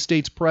United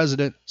States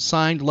president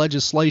signed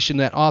legislation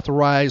that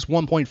authorized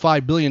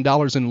 $1.5 billion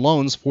in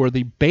loans for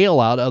the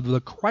bailout of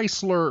the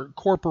Chrysler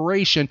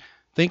Corporation.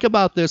 Think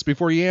about this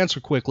before you answer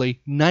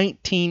quickly.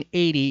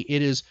 1980.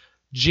 It is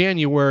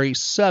January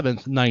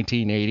 7th,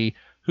 1980.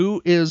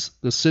 Who is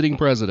the sitting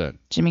president?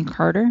 Jimmy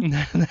Carter?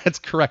 That's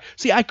correct.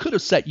 See, I could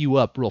have set you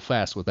up real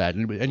fast with that,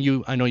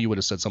 and I know you would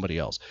have said somebody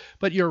else.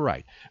 But you're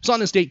right. So on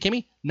this date,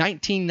 Kimmy,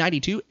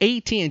 1992,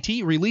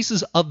 AT&T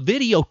releases a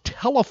video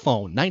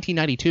telephone.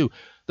 1992.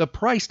 The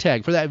price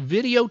tag for that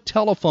video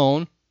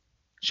telephone,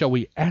 shall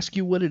we ask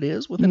you what it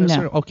is?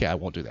 No. Okay, I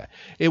won't do that.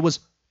 It was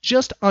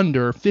just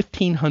under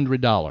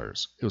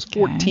 $1,500. It was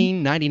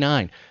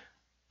 $1,499.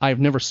 I've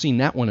never seen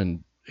that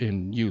one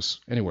in use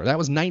anywhere. That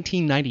was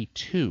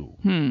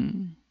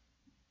 1992.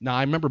 Now,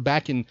 I remember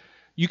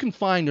you can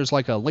find there's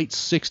like a late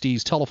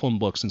 60s telephone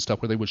books and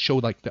stuff where they would show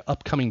like the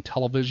upcoming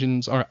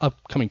televisions or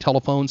upcoming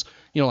telephones,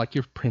 like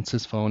your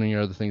Princess phone and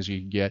your other things you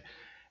could get.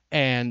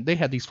 And they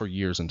had these for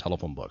years in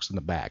telephone books in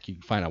the back. You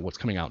can find out what's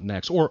coming out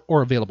next or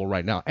available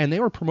right now. And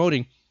they were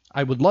promoting,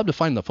 I would love to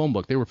find the phone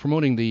book. They were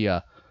promoting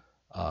the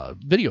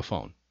video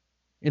phone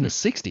in the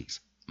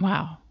 60s.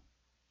 Wow.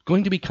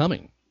 Going to be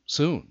coming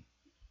soon.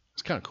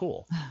 It's kind of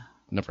cool.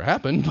 Never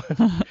happened. But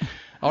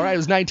all right, it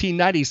was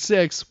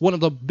 1996. One of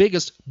the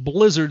biggest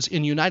blizzards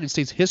in United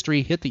States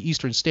history hit the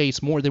eastern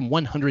states. More than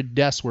 100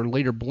 deaths were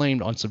later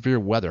blamed on severe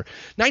weather.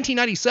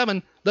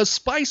 1997, the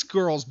Spice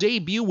Girls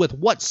debut with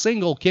what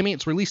single, Kimmy?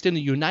 It's released in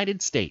the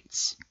United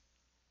States.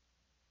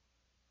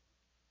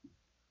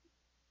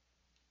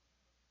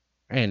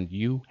 And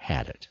you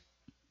had it.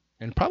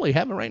 And probably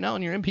have it right now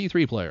on your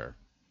MP3 player.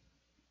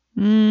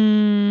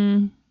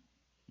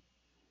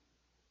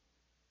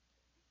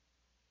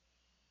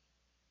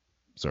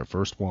 It's our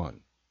first one.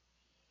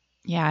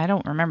 Yeah, I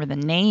don't remember the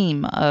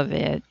name of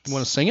it. You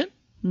want to sing it?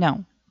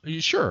 No. Are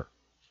you sure?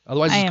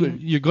 Otherwise,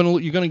 you're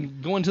gonna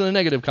go into the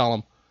negative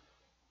column.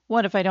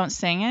 What if I don't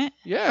sing it?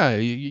 Yeah,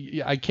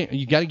 I can't.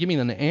 You got to give me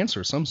an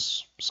answer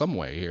some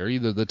way here,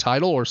 either the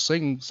title or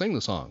sing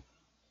the song.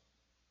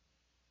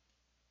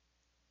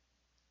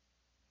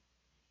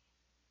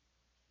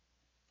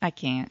 I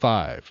can't.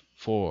 5,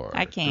 4.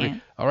 I can't.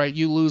 3. All right,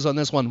 you lose on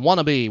this one.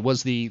 Wannabe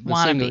was the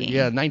single.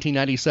 Yeah,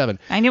 1997.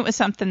 I knew it was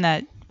something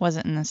that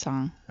wasn't in the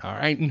song. All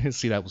right,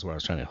 see, that was where I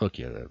was trying to hook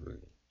you.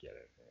 Get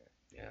it?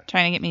 Yeah.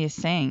 Trying to get me to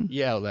sing.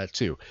 Yeah, that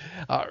too.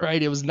 All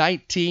right, it was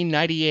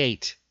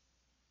 1998.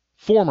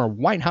 Former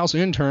White House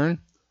intern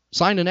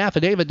signed an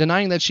affidavit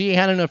denying that she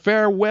had an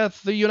affair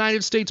with the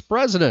United States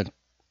president,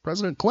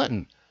 President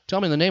Clinton.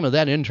 Tell me the name of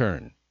that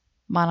intern.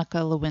 Monica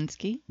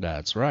Lewinsky.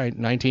 That's right.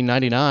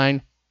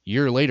 1999.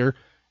 Year later,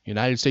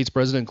 United States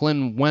President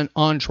Clinton went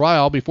on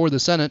trial before the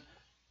Senate.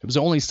 It was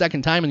the only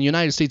second time in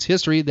United States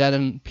history that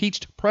an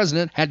impeached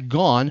president had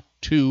gone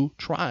to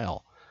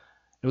trial.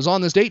 It was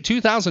on this date,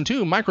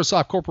 2002,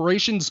 Microsoft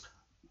Corporation's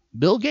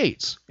Bill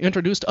Gates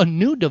introduced a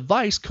new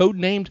device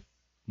codenamed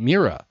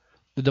Mira.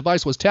 The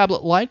device was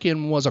tablet-like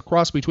and was a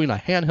cross between a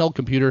handheld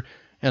computer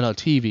and a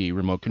TV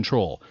remote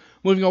control.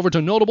 Moving over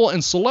to notable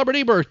and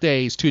celebrity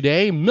birthdays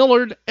today,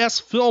 Millard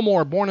S.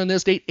 Fillmore, born on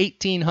this date,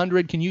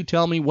 1800. Can you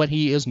tell me what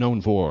he is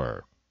known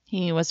for?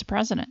 He was the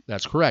president.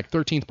 That's correct.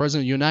 13th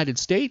president of the United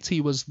States.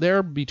 He was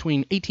there between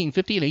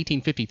 1850 and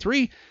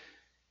 1853.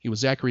 He was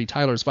Zachary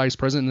Taylor's vice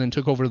president and then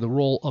took over the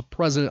role of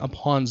president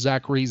upon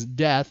Zachary's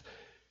death.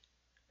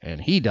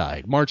 And he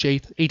died March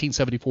 8th,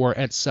 1874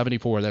 at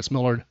 74. That's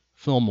Millard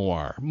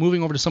Fillmore.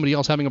 Moving over to somebody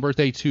else having a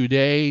birthday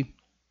today,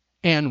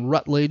 Anne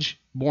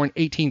Rutledge, born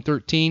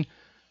 1813.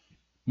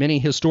 Many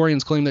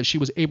historians claim that she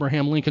was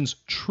Abraham Lincoln's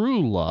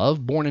true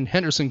love, born in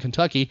Henderson,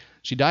 Kentucky.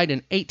 She died in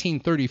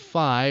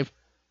 1835.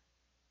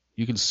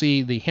 You can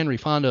see the Henry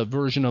Fonda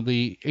version of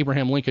the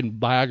Abraham Lincoln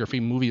biography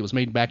movie. It was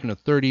made back in the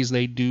 30s.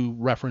 They do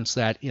reference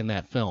that in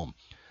that film.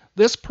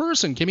 This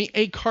person, Kimmy,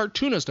 a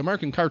cartoonist,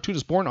 American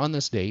cartoonist born on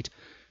this date.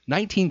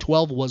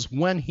 1912 was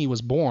when he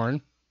was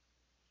born.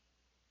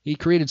 He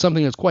created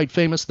something that's quite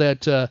famous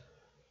that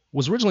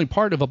was originally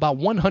part of about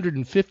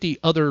 150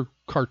 other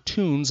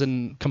cartoons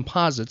and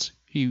composites.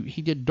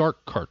 He did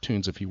dark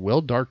cartoons, if you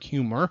will, dark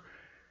humor,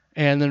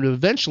 and then it would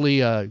eventually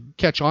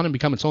catch on and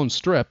become its own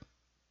strip.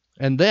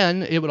 And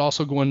then it would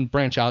also go and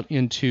branch out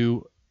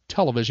into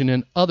television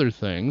and other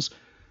things.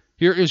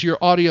 Here is your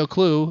audio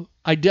clue.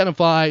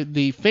 Identify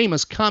the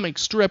famous comic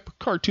strip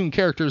cartoon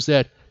characters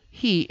that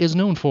he is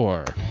known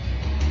for.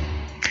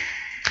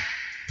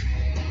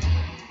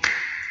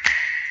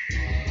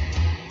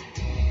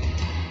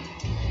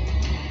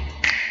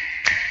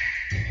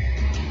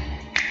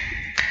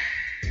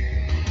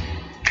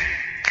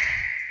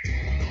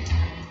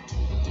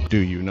 Do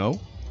you know?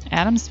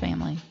 Addams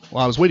Family.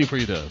 Well, I was waiting for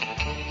you to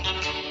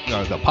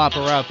pop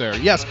her out there.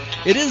 Yes,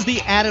 it is the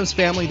Addams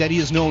Family that he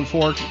is known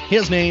for.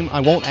 His name,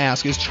 I won't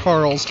ask, is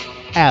Charles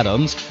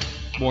Addams,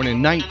 born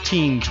in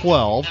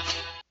 1912.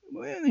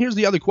 And here's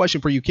the other question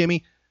for you,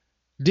 Kimmy.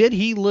 Did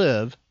he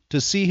live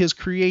to see his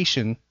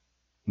creation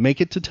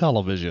make it to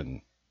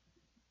television?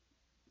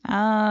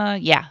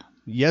 Yeah.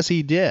 Yes,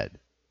 he did.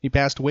 He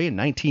passed away in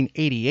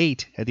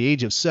 1988 at the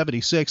age of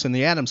 76, and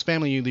the Addams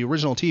Family, the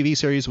original TV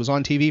series, was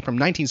on TV from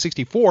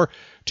 1964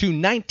 to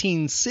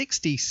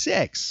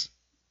 1966.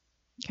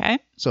 Okay.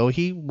 So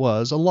he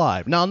was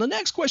alive. Now, the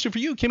next question for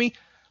you, Kimmy,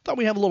 thought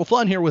we'd have a little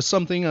fun here with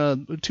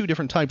something, two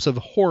different types of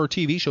horror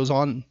TV shows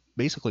on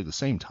basically the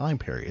same time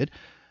period.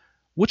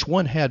 Which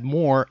one had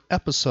more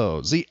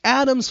episodes? The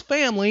Addams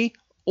Family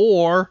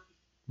or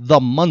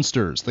The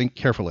Munsters? Think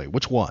carefully.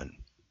 Which one?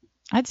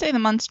 I'd say The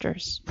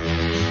Munsters.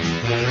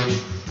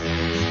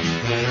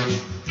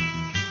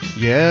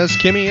 Yes,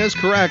 Kimmy is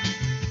correct.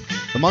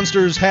 The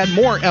Munsters had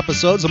more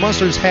episodes. The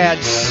Munsters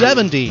had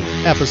 70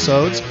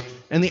 episodes,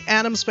 and the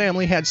Addams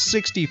Family had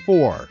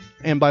 64.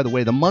 And by the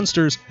way, the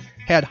Munsters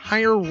had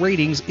higher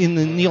ratings in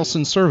the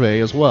Nielsen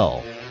survey as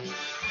well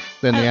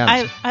than the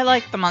Addams. I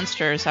like the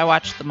Munsters. I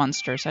watched the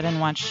Munsters. I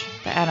didn't watch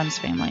the Addams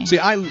Family. See,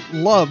 I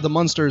loved the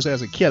Munsters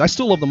as a kid. I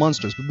still love the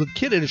Munsters, but the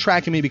kid, it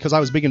attracted me because I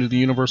was big into the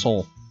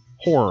Universal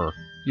horror,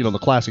 the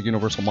classic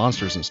Universal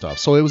monsters and stuff.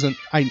 So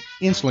I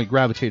instantly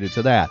gravitated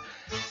to that.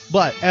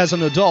 But as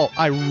an adult,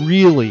 I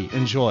really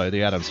enjoy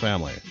the Addams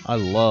Family. I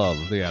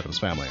love the Addams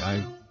Family.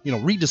 I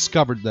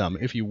rediscovered them,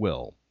 if you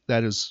will.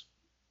 That is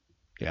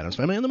the Addams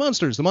Family and the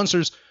Munsters. The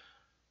Munsters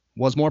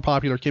was more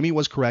popular. Kimmy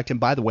was correct. And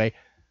by the way,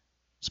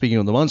 speaking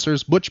of the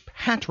Munsters, Butch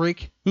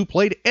Patrick, who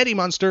played Eddie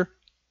Munster,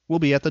 will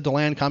be at the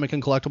Deland Comic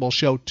and Collectible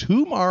Show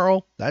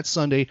tomorrow. That's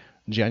Sunday,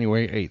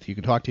 January 8th. You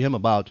can talk to him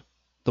about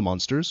the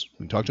Munsters.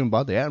 We can talk to him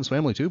about the Addams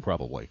Family, too,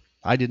 probably.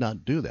 I did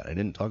not do that. I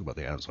didn't talk about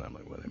the Addams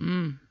Family with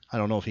him. I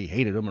don't know if he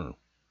hated him or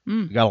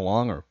got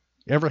along or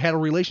ever had a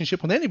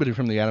relationship with anybody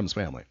from the Addams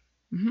Family.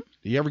 Mm-hmm.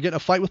 Did he ever get in a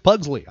fight with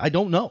Pugsley? I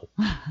don't know.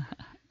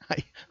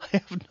 I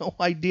have no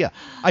idea.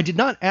 I did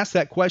not ask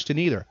that question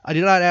either. I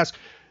did not ask,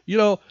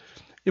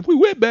 if we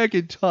went back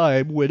in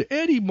time, would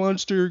Eddie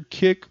Munster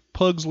kick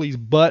Pugsley's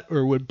butt,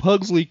 or would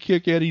Pugsley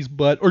kick Eddie's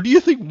butt, or do you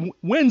think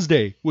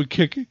Wednesday would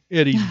kick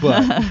Eddie's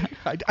butt?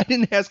 I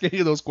didn't ask any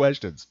of those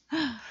questions.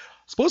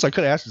 Suppose I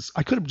could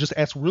have just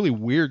asked really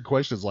weird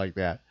questions like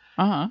that.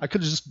 I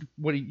could have just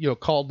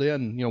called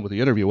in, with the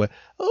interview. Went,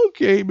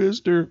 okay,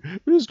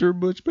 Mr.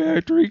 Butch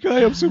Patrick, I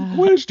have some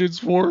questions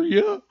for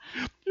you.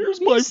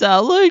 You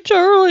sound like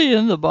Charlie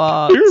in the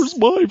Box. Here's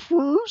my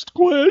first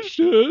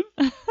question.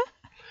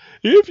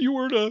 If you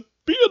were to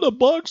be in a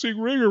boxing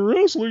ring or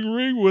wrestling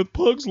ring with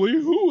Pugsley,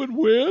 who would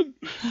win?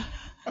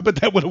 I bet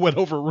that would have went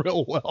over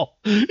real well.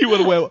 He would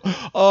have went,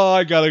 oh,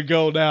 I gotta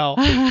go now.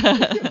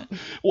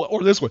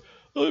 Or this one.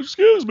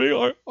 Excuse me,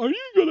 are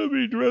you going to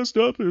be dressed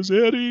up as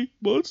Eddie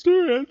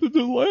Munster at the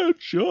Deland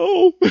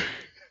show?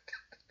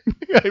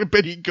 I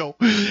bet he'd go.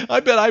 I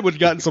bet I would have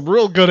gotten some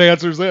real good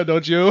answers there,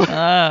 don't you?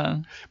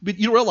 But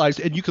you realize,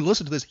 and you can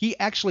listen to this, he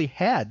actually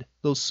had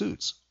those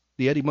suits.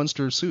 The Eddie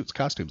Munster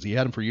costumes. He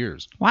had them for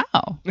years.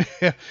 Wow.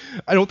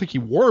 I don't think he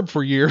wore them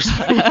for years.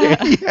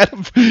 I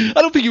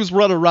don't think he was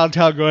running around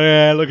town going,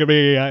 hey, look at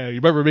me.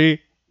 You remember me?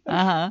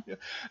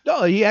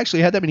 No, he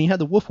actually had them, and he had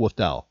the Woof Woof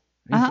doll.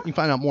 You can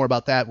find out more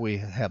about that. We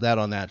have that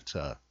on that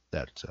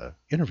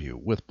interview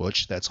with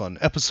Butch. That's on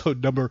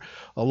episode number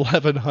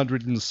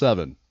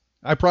 1107.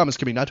 I promise,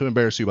 Kimmy, not to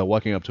embarrass you by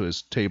walking up to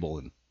his table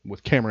and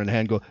with camera in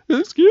hand go,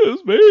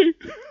 excuse me,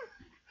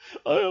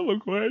 I have a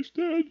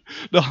question.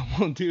 No, I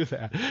won't do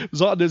that. It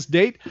was on this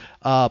date.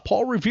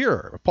 Paul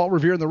Revere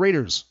and the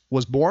Raiders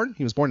was born.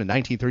 He was born in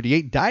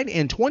 1938, died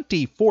in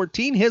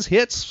 2014. His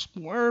hits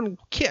were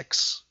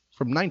Kicks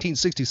from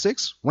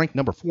 1966, ranked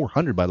number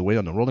 400, by the way,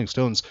 on the Rolling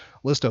Stones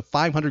list of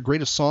 500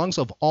 greatest songs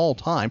of all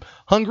time.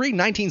 Hungry,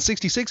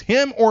 1966.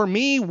 Him or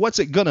Me, What's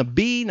It Gonna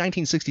Be,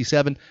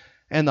 1967.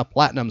 And the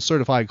Platinum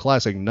Certified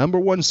Classic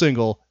 #1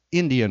 single,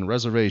 Indian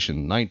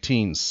Reservation,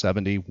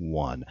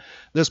 1971.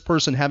 This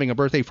person having a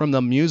birthday from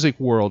the music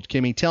world.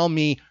 Kimmy, tell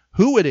me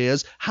who it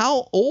is,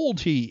 how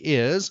old he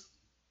is.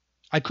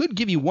 I could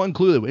give you one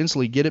clue that would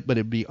instantly get it, but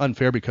it'd be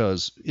unfair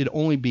because it'd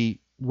only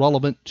be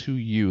relevant to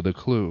you, the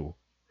clue.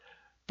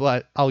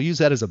 But I'll use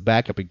that as a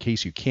backup in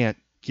case you can't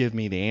give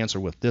me the answer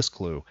with this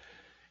clue.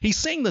 He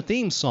sang the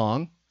theme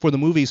song for the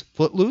movies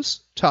Footloose,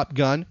 Top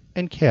Gun,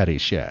 and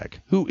Caddyshack.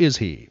 Who is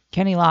he?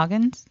 Kenny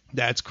Loggins.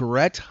 That's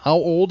correct. How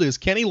old is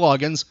Kenny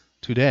Loggins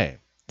today?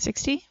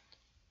 60.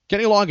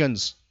 Kenny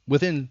Loggins,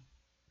 within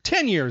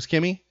 10 years,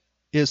 Kimmy,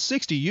 is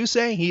 60. You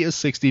say he is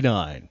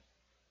 69.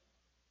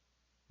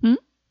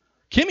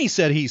 Kimmy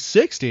said he's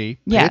 60.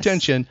 Pay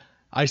attention.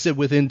 I said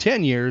within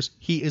 10 years,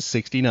 he is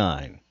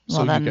 69. Well,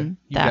 so then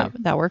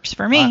that works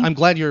for me. I'm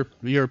glad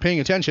you're paying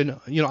attention.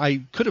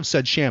 I could have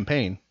said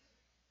champagne.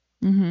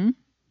 Mm-hmm.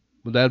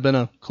 Would that have been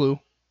a clue?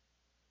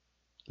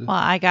 Well,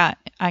 I got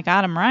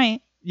him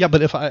right. Yeah,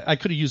 but if I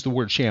could have used the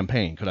word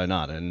champagne, could I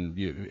not? And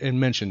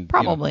mentioned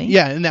probably.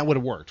 Yeah, and that would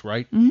have worked,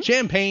 right? Mm-hmm.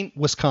 Champagne,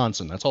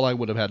 Wisconsin. That's all I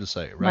would have had to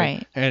say,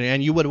 right?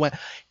 And you would have went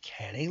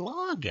Kenny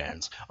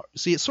Loggins.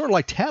 See, it's sort of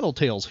like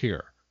Tattletales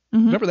here.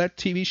 Mm-hmm. Remember that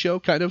TV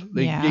show? Kind of.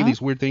 They gave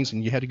these weird things,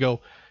 and you had to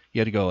go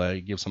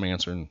give some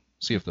answer and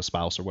see if the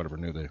spouse or whatever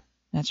knew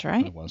That's right.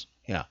 what it was.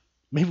 Yeah.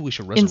 Maybe we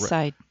should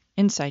resurrect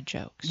inside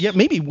jokes. Yeah,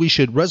 maybe we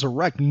should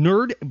resurrect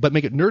nerd, but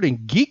make it nerd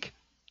and geek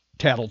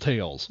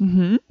Tattletales.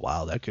 Mm-hmm.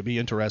 Wow, that could be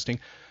interesting.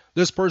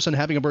 This person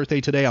having a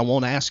birthday today, I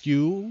won't ask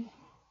you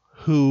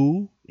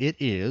who it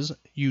is.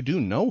 You do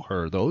know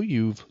her, though.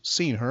 You've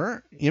seen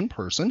her in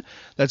person.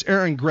 That's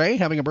Erin Gray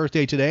having a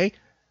birthday today.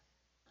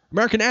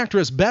 American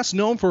actress, best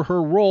known for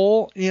her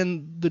role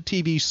in the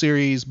TV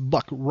series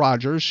Buck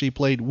Rogers. She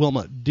played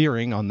Wilma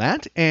Deering on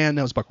that, and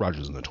that was Buck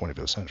Rogers in the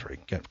 25th century.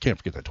 Can't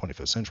forget that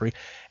 25th century.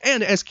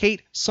 And as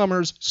Kate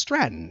Summers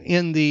Stratton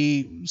in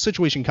the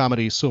situation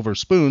comedy Silver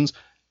Spoons.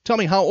 Tell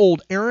me how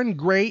old Erin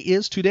Gray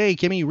is today.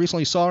 Kimmy, you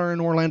recently saw her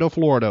in Orlando,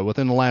 Florida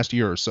within the last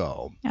year or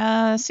so.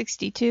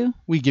 62.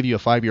 We give you a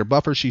 5-year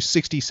buffer. She's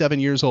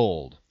 67 years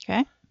old.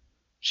 Okay.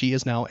 She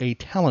is now a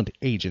talent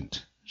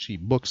agent. She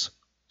books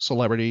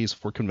celebrities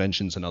for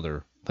conventions and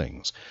other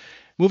things.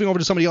 Moving over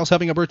to somebody else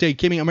having a birthday,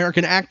 Kimmy,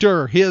 American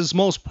actor. His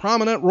most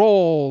prominent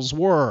roles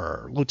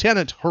were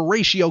Lieutenant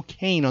Horatio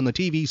Kane on the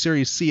TV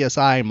series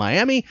CSI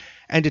Miami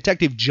and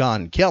Detective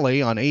John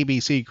Kelly on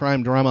ABC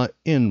crime drama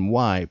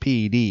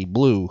NYPD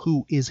Blue.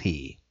 Who is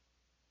he?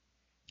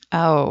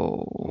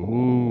 Oh.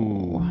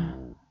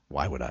 Ooh.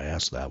 Why would I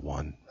ask that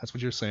one? That's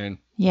what you're saying.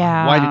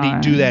 Yeah. Why did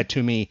he do that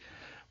to me?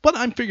 But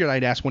I figured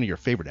I'd ask one of your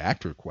favorite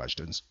actor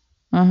questions.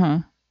 Uh-huh.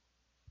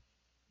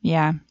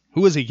 Yeah.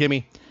 Who is he,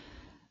 Kimmy?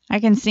 I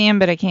can see him,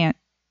 but I can't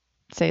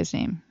say his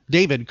name.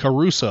 David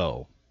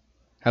Caruso.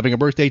 Having a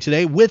birthday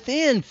today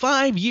within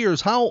 5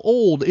 years. How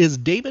old is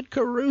David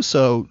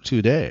Caruso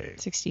today?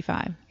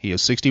 65. He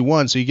is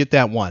 61, so you get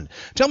that one.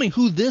 Tell me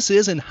who this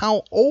is and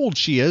how old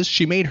she is.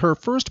 She made her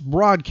first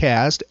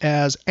broadcast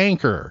as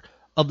anchor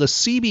of the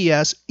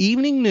CBS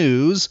Evening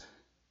News.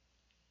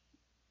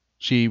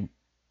 She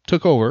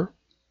took over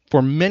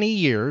for many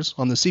years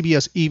on the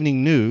CBS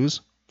Evening News.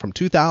 From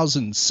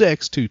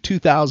 2006 to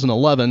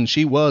 2011,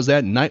 she was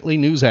that nightly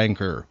news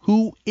anchor.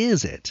 Who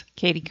is it?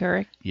 Katie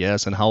Couric.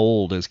 Yes, and how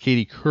old is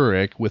Katie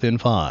Couric within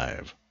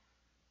 5?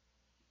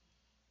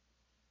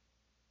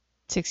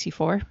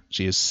 64.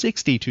 She is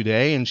 60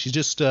 today, and she's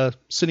just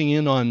sitting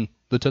in on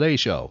the Today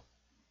Show.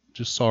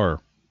 Just saw her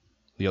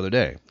the other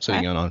day,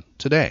 sitting in on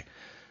Today.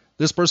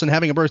 This person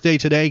having a birthday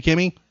today,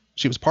 Kimmy,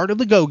 she was part of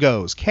the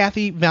Go-Go's.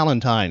 Kathy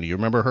Valentine. Do you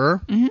remember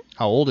her? Mm-hmm.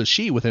 How old is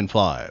she within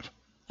 5?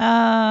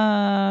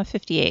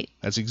 58.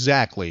 That's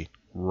exactly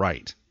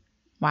right.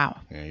 Wow.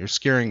 Yeah, you're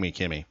scaring me,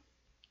 Kimmy.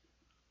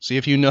 See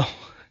if you know.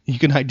 You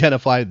can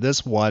identify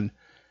this one.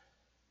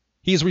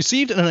 He's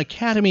received an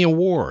Academy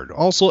Award,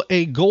 also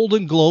a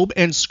Golden Globe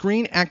and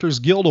Screen Actors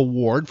Guild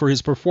Award for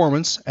his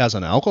performance as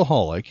an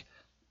alcoholic.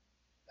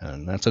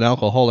 And that's an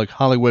alcoholic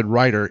Hollywood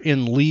writer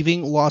in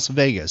Leaving Las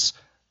Vegas.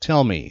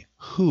 Tell me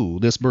who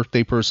this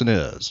birthday person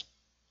is.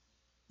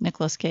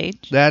 Nicolas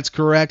Cage. That's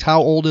correct.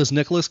 How old is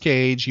Nicolas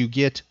Cage? You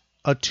get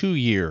a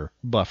 2-year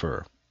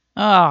buffer.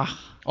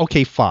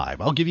 Okay,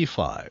 5. I'll give you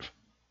 5.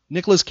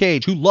 Nicolas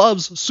Cage, who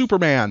loves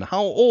Superman.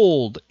 How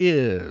old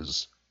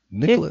is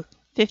Nicolas?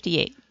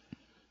 58.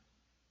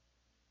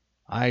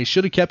 I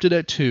should have kept it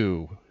at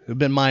 2. It would have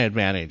been my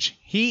advantage.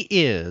 He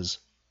is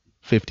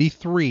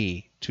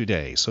 53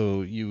 today,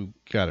 so you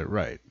got it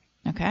right.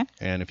 Okay.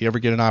 And if you ever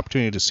get an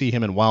opportunity to see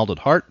him in Wild at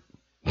Heart,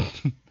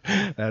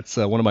 that's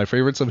one of my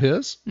favorites of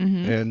his,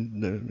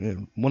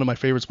 and one of my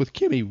favorites with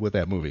Kimmy with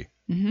that movie.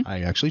 Mm-hmm.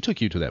 I actually took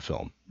you to that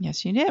film.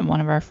 Yes, you did.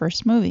 One of our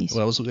first movies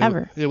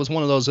ever. It was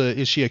one of those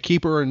is she a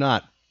keeper or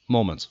not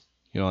moments.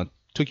 You know, I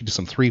took you to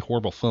some 3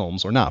 horrible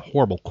films, or not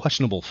horrible,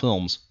 questionable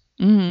films.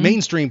 Mm-hmm.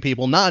 Mainstream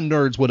people,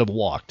 non-nerds would have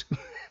walked.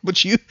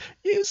 But you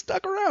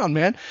stuck around,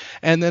 man.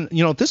 And then,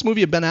 if this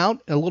movie had been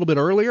out a little bit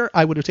earlier,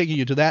 I would have taken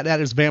you to that. That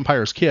is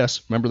Vampire's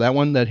Kiss. Remember that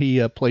one that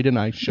he played in?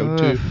 I showed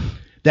too.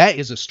 That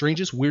is the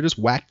strangest, weirdest,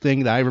 whack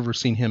thing that I've ever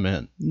seen him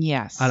in.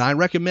 Yes. And I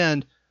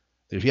recommend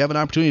that if you have an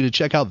opportunity to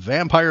check out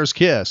Vampire's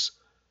Kiss,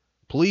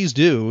 please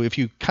do. If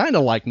you kind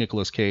of like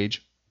Nicolas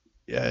Cage,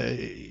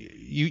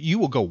 you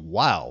will go,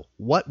 wow,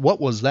 what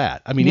was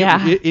that? I mean,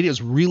 it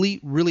is really,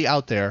 really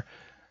out there.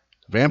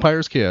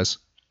 Vampire's Kiss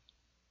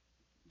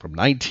from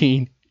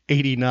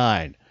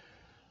 1989.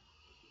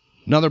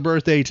 Another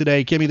birthday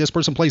today, Kimmy. This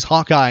person plays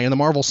Hawkeye in the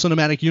Marvel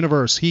Cinematic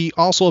Universe. He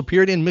also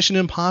appeared in Mission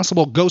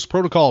Impossible Ghost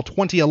Protocol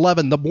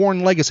 2011, The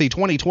Bourne Legacy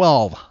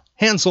 2012,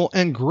 Hansel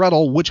and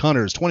Gretel Witch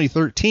Hunters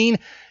 2013,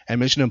 and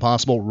Mission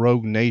Impossible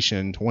Rogue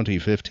Nation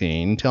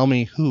 2015. Tell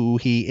me who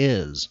he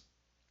is.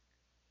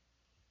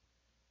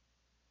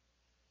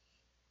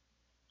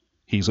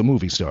 He's a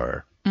movie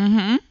star.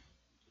 Mm-hmm.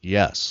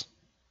 Yes.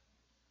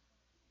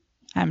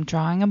 I'm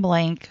drawing a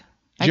blank.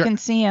 I can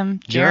see him.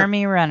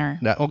 Jeremy Renner.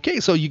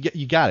 Okay, so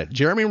you got it.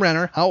 Jeremy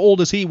Renner. How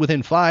old is he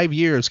within 5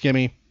 years,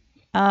 Kimmy?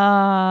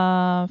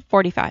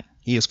 45.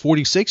 He is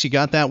 46. You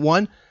got that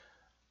one.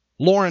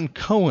 Lauren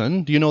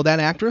Cohen. Do you know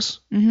that actress?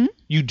 Mm-hmm.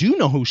 You do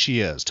know who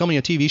she is. Tell me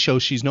a TV show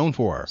she's known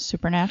for.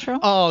 Supernatural.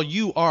 Oh,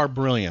 you are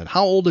brilliant.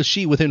 How old is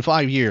she within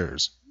 5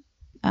 years?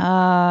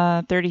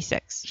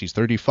 36. She's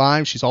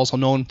 35. She's also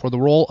known for the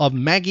role of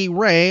Maggie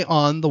Ray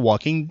on The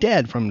Walking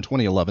Dead from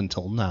 2011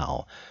 till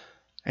now.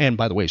 And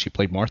by the way, she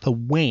played Martha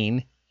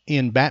Wayne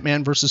in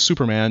Batman vs.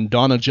 Superman,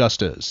 Dawn of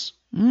Justice.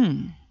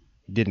 Mm.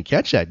 You didn't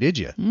catch that, did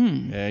you?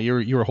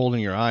 Mm. You were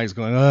holding your eyes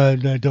going,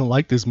 I don't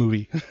like this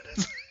movie.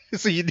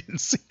 So you didn't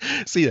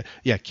see it.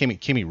 Yeah,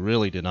 Kimmy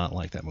really did not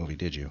like that movie,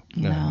 did you?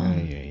 No.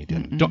 Yeah, you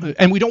didn't.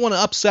 And we don't want to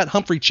upset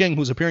Humphrey Ching,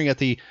 who's appearing at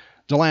the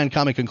Deland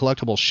Comic and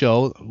Collectible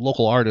Show,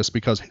 local artist,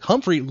 because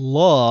Humphrey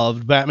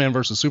loved Batman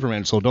vs.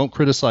 Superman, so don't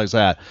criticize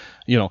that.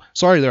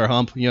 Sorry there,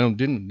 Hump.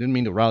 Didn't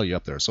mean to rile you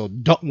up there. So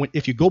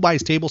if you go by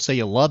his table, say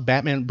you love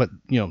Batman, but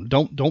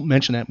don't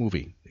mention that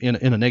movie in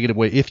a negative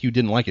way if you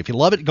didn't like it. If you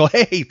love it, go,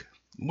 hey,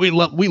 we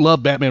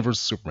love Batman vs.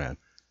 Superman,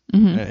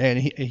 and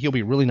he'll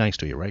be really nice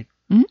to you, right?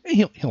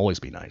 Mm-hmm. He'll always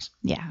be nice.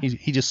 Yeah.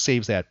 He just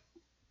saves that.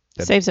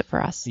 Saves it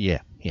for us.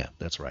 Yeah,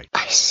 that's right.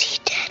 I see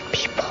dead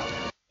people.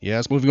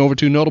 Yes, moving over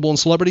to notable and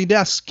celebrity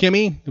deaths,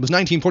 Kimmy. It was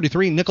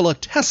 1943, Nikola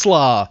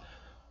Tesla,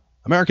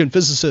 American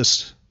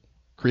physicist,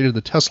 created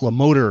the Tesla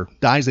motor,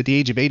 dies at the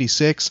age of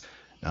 86.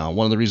 Now,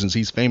 one of the reasons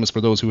he's famous,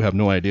 for those who have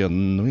no idea,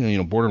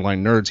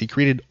 borderline nerds, he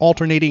created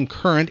alternating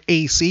current,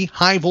 AC,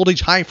 high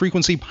voltage, high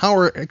frequency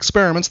power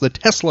experiments, the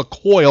Tesla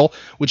coil,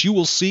 which you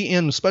will see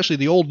in especially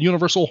the old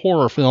Universal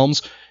horror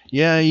films.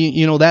 Yeah,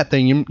 you know that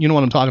thing. You know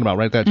what I'm talking about,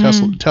 right? That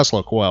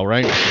Tesla coil,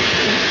 right?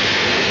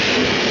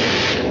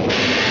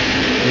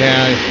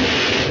 Yeah.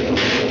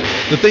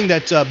 The thing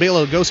that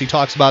Bela Lugosi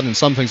talks about in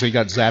some things he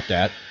got zapped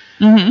at.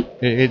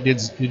 Mm-hmm.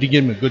 It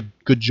gave him a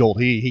good jolt.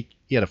 He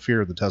had a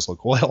fear of the Tesla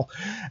coil.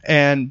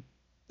 And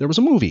there was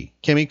a movie,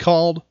 Kimmy,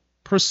 called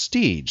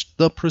Prestige.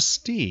 The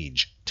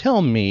Prestige.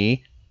 Tell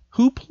me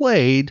who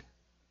played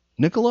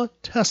Nikola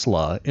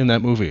Tesla in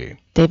that movie.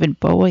 David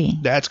Bowie.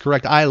 That's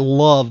correct. I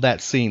love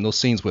that scene, those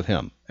scenes with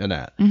him in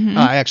that. Mm-hmm.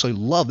 I actually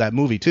love that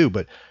movie too,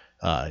 but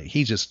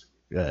he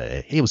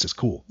was just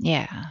cool.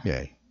 Yeah.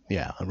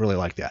 Yeah, I really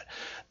like that.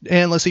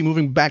 And let's see,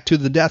 moving back to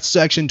the death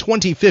section,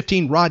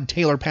 2015, Rod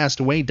Taylor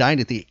passed away, died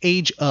at the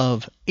age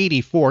of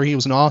 84. He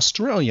was an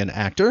Australian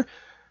actor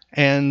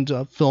and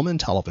film and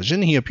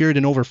television. He appeared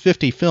in over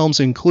 50 films,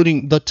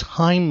 including The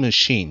Time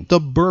Machine, The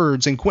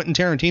Birds, and Quentin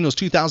Tarantino's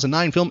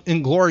 2009 film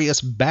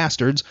Inglourious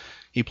Bastards.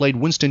 He played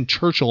Winston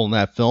Churchill in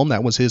that film.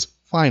 That was his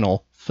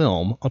final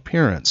film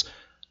appearance.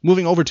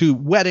 Moving over to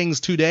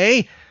weddings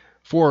today.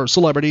 For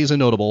celebrities and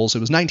notables, it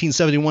was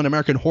 1971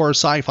 American horror,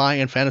 sci-fi,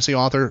 and fantasy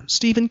author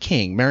Stephen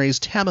King marries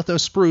Tabitha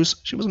Spruce.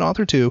 She was an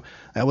author too.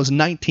 That was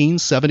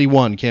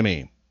 1971,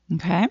 Kimmy.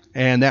 Okay.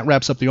 And that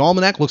wraps up the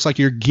almanac. Looks like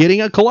you're getting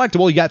a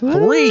collectible. You got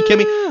 3,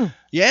 Kimmy.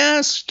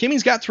 Yes,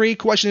 Kimmy's got 3.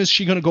 Question is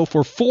she going to go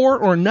for 4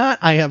 or not?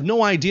 I have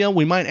no idea.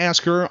 We might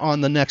ask her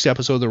on the next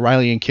episode of the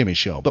Riley and Kimmy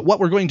Show. But what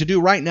we're going to do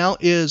right now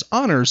is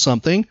honor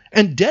something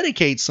and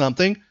dedicate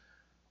something.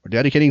 We're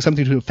dedicating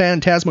something to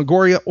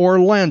Phantasmagoria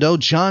Orlando,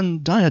 John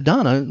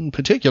DiDonna in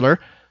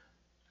particular,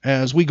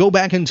 as we go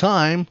back in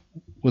time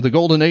with the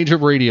golden age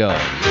of radio.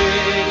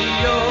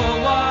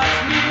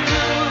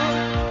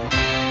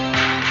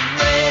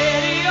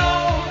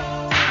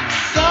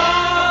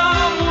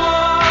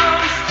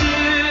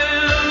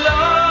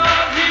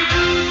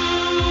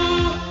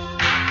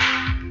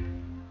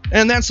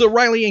 And that's the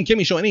Riley and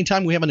Kimmy Show.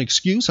 Anytime we have an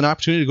excuse, an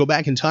opportunity to go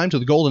back in time to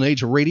the golden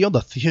age of radio, the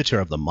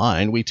theater of the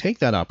mind, we take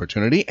that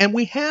opportunity, and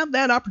we have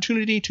that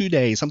opportunity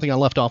today, something I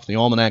left off the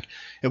almanac.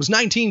 It was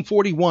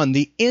 1941.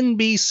 The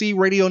NBC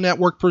Radio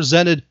Network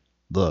presented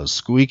The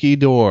Squeaky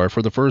Door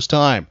for the first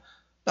time.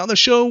 Now, the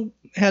show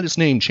had its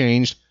name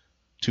changed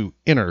to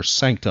Inner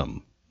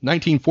Sanctum.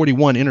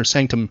 1941, Inner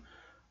Sanctum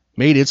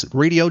made its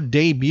radio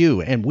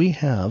debut, and we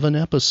have an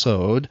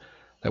episode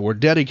that we're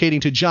dedicating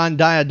to John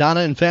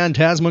DiDonna and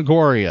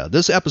Phantasmagoria.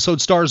 This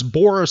episode stars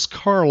Boris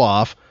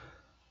Karloff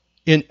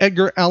in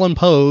Edgar Allan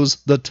Poe's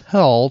The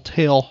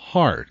Telltale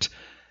Heart.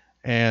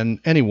 And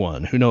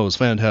anyone who knows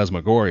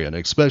Phantasmagoria, and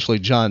especially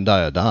John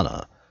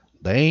DiDonna,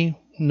 they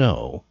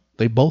know,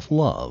 they both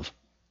love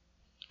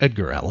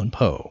Edgar Allan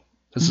Poe.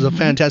 This is a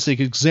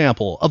fantastic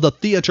example of the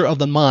theater of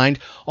the mind.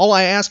 All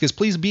I ask is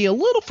please be a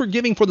little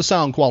forgiving for the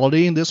sound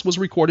quality. This was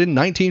recorded in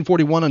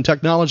 1941 on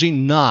technology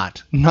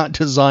not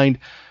designed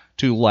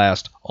to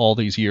last all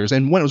these years.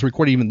 And when it was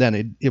recorded even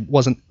then, it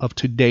wasn't of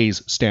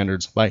today's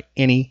standards by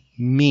any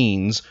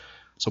means.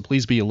 So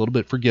please be a little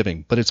bit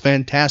forgiving. But it's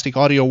fantastic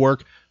audio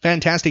work,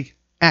 fantastic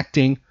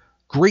acting,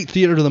 great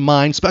theater to the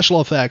mind, special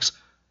effects,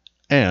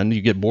 and you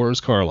get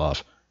Boris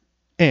Karloff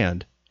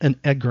and an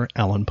Edgar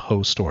Allan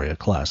Poe story, a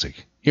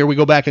classic. Here we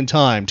go back in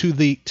time to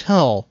The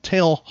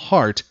Telltale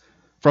Heart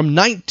from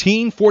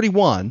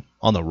 1941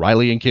 on the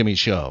Riley and Kimmy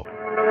Show.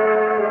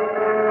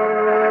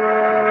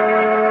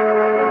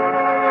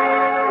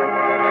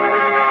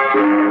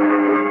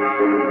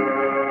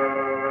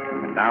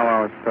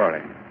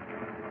 Story.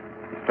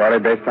 A story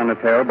based on a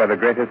tale by the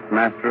greatest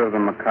master of the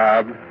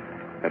macabre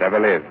that ever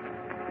lived,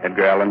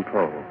 Edgar Allan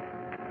Poe.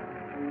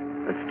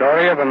 The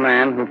story of a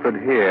man who could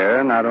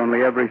hear not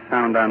only every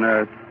sound on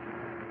earth,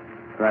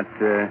 but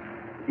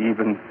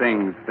even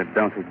things that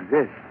don't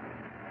exist.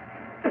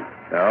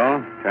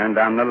 So, turn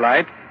down the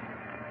lights,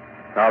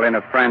 call in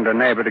a friend or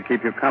neighbor to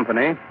keep you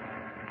company,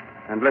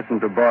 and listen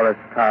to Boris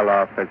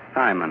Karloff as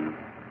Simon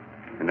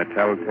in A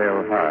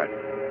Telltale Heart.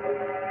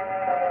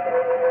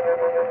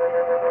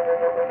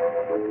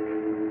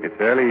 It's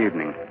early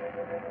evening.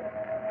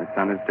 The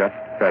sun is just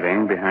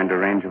setting behind a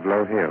range of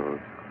low hills.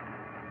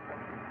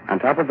 On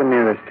top of the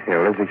nearest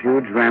hill is a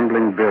huge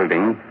rambling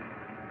building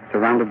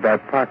surrounded by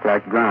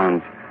park-like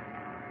grounds.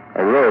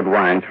 A road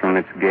winds from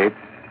its gates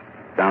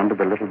down to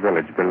the little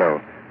village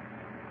below.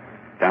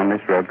 Down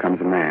this road comes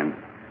a man.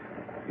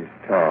 He's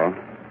tall,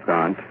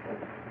 gaunt,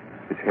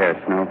 his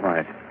hair snow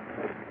white.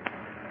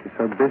 He's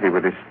so busy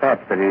with his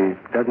thoughts that he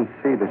doesn't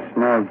see the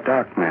small,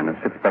 dark man who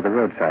sits by the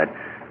roadside.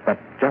 But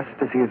just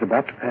as he is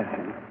about to pass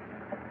him...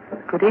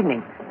 Good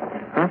evening.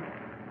 Huh?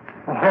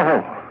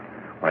 Oh,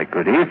 why,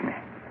 good evening.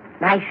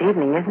 Nice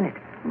evening, isn't it?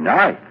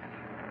 Nice?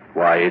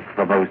 Why, it's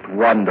the most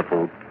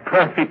wonderful,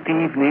 perfect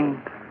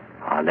evening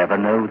I'll ever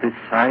know this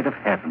side of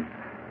heaven.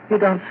 You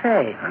don't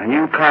say.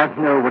 You can't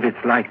know what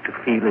it's like to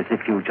feel as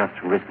if you've just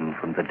risen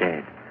from the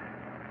dead.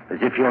 As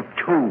if your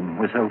tomb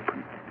was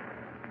opened,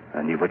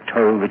 and you were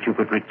told that you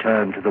could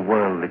return to the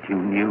world that you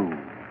knew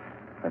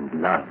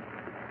and loved.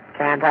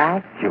 Can't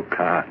I? You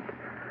can't.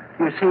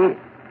 You see,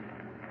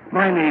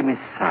 my name is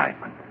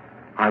Simon.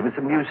 I was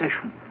a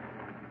musician.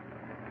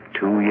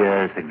 2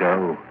 years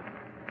ago,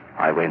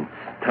 I went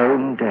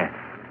stone deaf.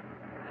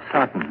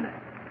 Suddenly.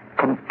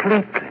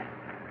 Completely.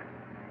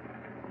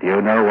 Do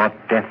you know what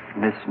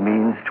deafness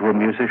means to a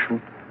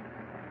musician?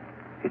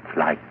 It's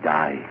like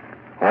dying.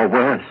 Or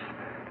worse.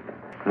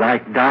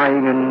 Like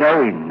dying and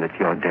knowing that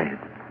you're dead.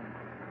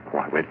 Oh,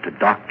 I went to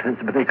doctors,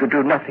 but they could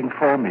do nothing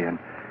for me.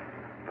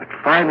 But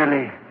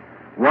finally,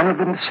 one of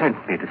them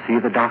sent me to see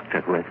the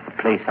doctor who has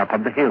the place up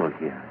on the hill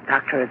here.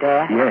 Dr.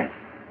 Adair? Yes,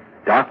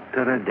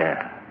 Dr.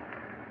 Adair.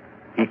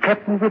 He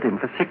kept me with him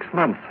for 6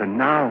 months, and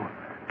now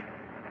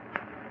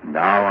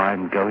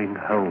I'm going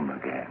home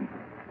again.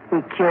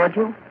 He cured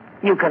you?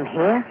 You can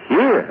hear?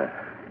 Hear?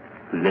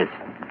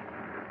 Listen.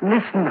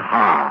 Listen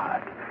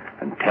hard,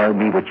 and tell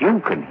me what you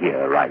can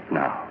hear right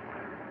now.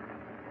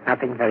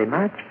 Nothing very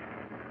much.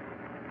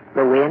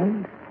 The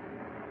wind.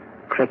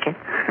 Cricket.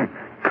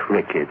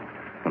 Cricket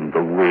and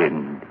the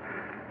wind.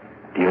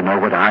 Do you know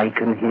what I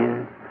can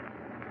hear?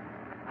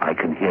 I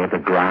can hear the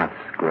grass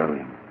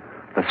growing,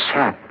 the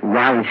sap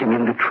rising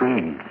in the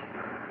trees.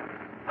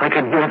 I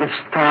can hear the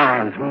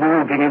stars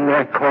moving in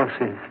their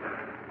courses.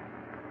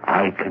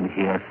 I can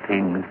hear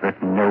things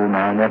that no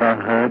man ever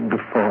heard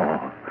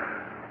before.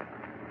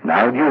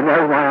 Now, do you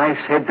know why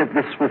I said that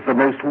this was the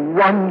most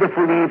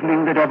wonderful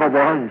evening that ever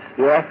was?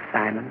 Yes,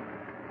 Simon.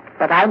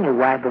 But I knew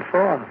why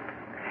before.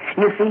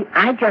 You see,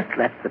 I just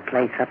left the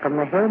place up on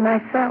the hill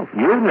myself.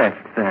 You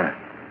left there?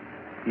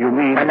 You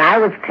mean... When I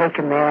was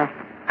taken there,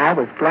 I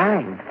was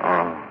blind.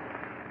 Oh,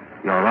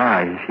 your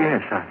eyes,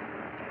 yes.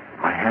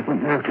 I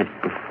hadn't noticed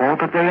before,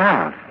 but they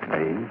are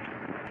strange.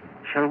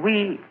 Shall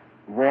we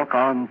walk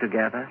on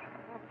together?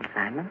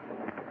 Simon?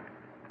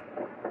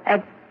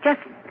 Just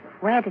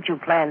where did you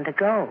plan to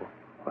go?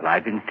 Well,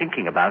 I've been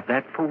thinking about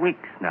that for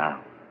weeks now.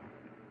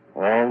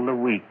 All the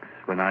weeks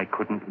when I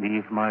couldn't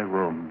leave my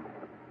room.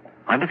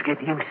 I must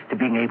get used to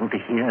being able to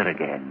hear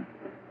again,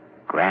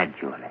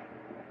 gradually.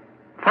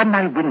 From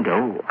my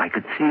window, I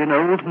could see an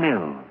old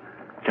mill,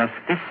 just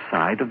this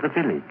side of the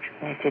village.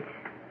 Yes,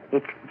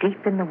 it's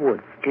deep in the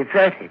woods,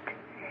 deserted.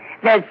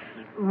 There's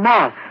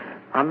moss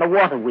on the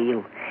water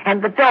wheel,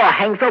 and the door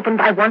hangs open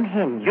by one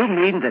hinge. You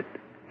mean that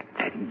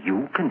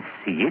you can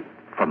see it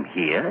from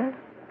here?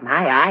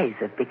 My eyes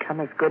have become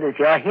as good as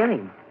your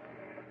hearing.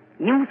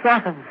 You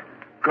thought of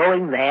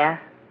going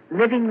there,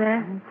 living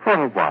there? For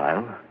a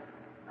while,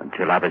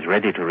 until I was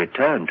ready to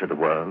return to the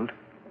world.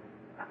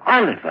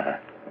 Oliver,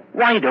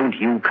 why don't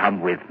you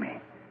come with me?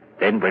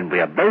 Then when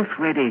we are both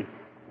ready,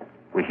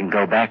 we can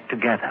go back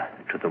together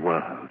to the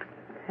world.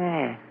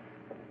 Yeah.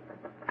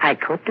 I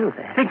could do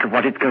that. Think of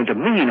what it's going to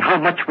mean, how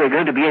much we're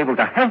going to be able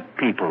to help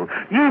people.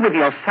 You with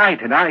your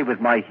sight and I with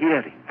my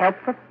hearing. Help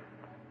them?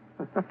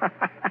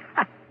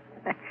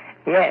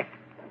 Yes.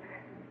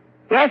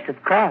 Yes,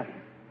 of course.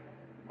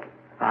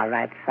 All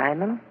right,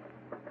 Simon.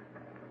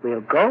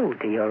 We'll go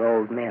to your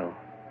old mill.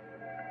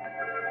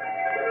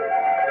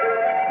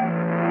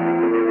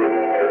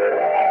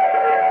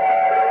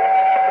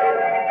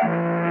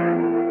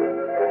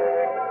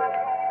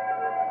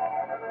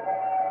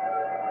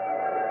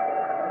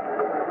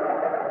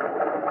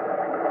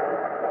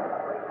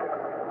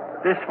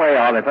 This way,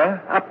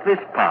 Oliver. Up this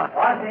path.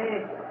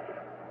 Ozzy!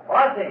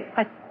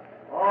 What?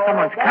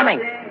 Someone's coming.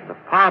 The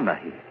farmer,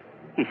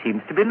 he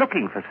seems to be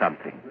looking for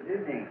something.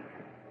 Good evening.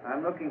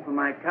 I'm looking for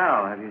my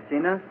cow. Have you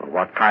seen her? Well,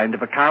 what kind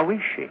of a cow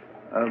is she?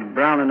 A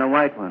brown and a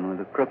white one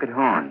with a crooked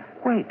horn.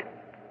 Wait.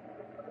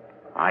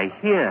 I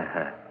hear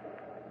her.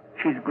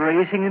 She's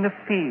grazing in a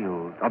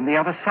field on the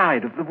other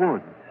side of the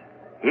woods.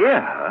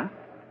 Hear her?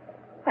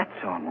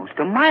 That's almost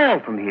a mile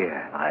from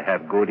here. I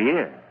have good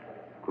ears.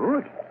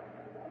 Good.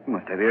 He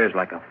must have ears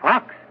like a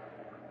fox.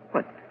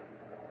 But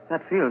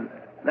that field,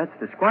 that's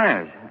the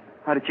squire's.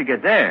 How did she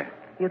get there?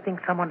 You think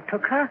someone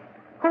took her?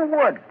 Who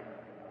would?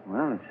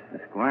 Well, it's the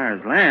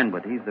squire's land,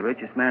 but he's the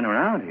richest man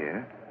around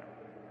here.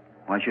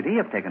 Why should he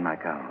have taken my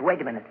cow?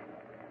 Wait a minute.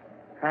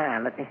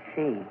 Let me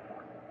see.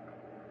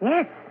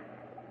 Yes.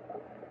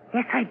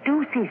 Yes, I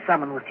do see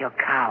someone with your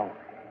cow.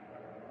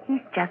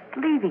 He's just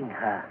leaving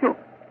her.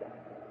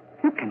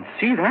 You can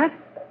see that?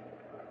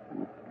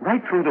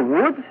 Right through the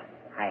woods?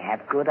 I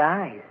have good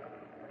eyes.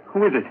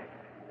 Who is it?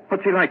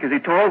 What's he like? Is he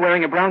tall,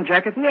 wearing a brown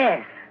jacket?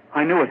 Yes.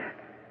 I knew it.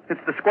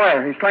 It's the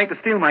squire. He's trying to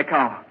steal my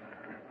cow.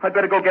 I'd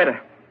better go get her.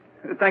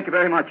 Thank you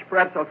very much.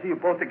 Perhaps I'll see you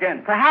both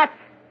again. Perhaps.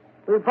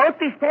 We'll both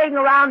be staying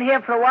around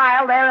here for a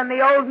while there in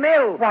the old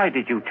mill. Why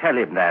did you tell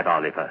him that,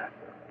 Oliver?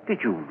 Did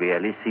you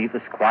really see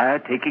the squire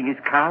taking his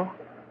cow?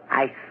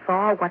 I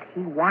saw what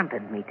he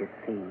wanted me to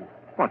see.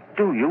 What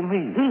do you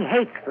mean? He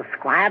hates the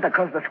squire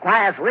because the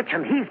squire's rich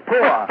and he's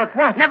poor. But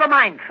what? Never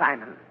mind,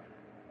 Simon.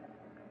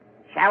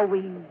 Shall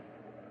we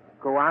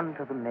go on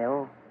to the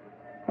mill?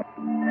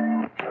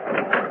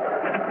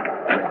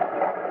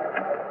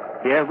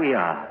 Here we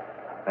are.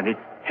 And it's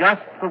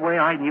just the way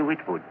I knew it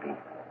would be.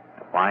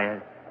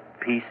 Quiet,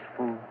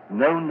 peaceful,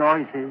 no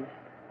noises,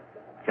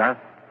 just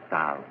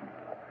sound.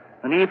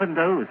 And even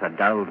those are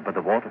dulled by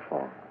the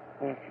waterfall.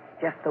 Yes,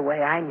 it's just the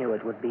way I knew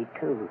it would be,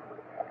 too.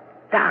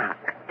 Dark,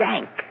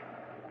 dank.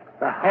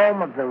 The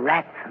home of the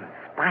rats and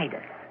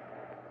spiders.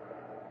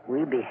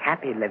 We'll be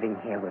happy living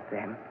here with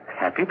them.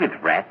 Happy with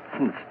rats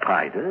and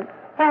spiders?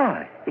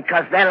 Why?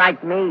 Because they're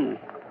like me.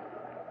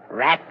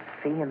 Rats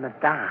see in the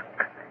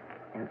dark,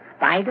 and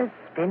spiders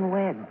spin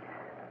webs.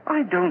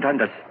 I don't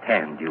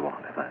understand you,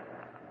 Oliver.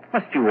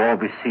 Must you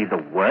always see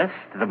the worst,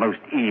 the most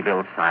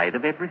evil side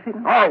of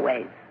everything?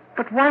 Always.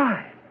 But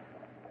why?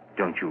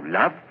 Don't you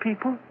love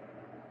people?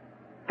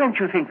 Don't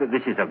you think that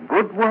this is a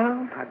good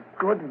world? A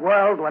good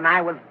world when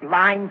I was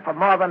blind for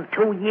more than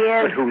 2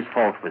 years? But whose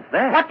fault was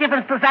that? What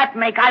difference does that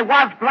make? I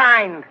was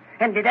blind.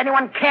 And did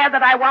anyone care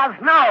that I was?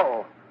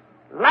 No.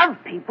 Love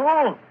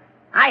people.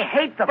 I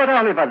hate them. But,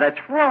 Oliver, that's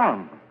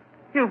wrong.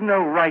 You've no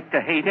right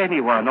to hate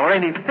anyone or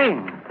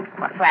anything.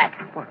 What's that?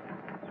 What?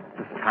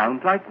 It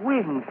sounds like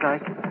wings,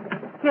 like...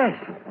 Yes,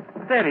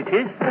 there it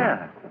is,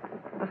 there.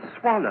 A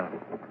swallow.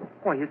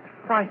 Why, it's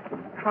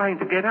frightened, trying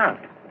to get out.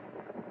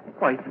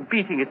 Why, it's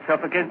beating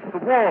itself against the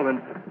wall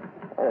and...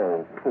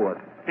 Oh,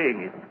 poor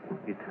thing,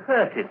 it's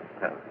hurt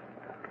itself.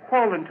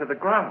 Fallen to the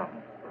ground.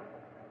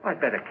 I'd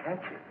better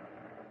catch it.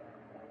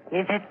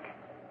 Is it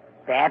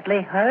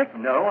badly hurt?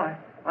 No,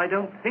 I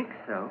don't think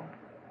so.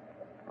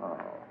 Oh,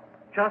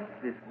 just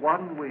this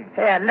one wing.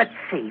 Let's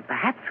see.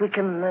 Perhaps we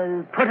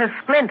can put a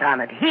splint on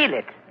it, heal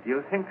it. Do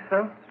you think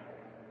so?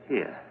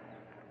 Here,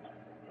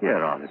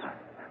 Oliver.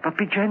 But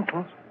be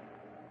gentle.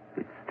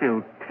 It's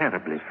still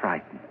terribly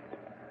frightened.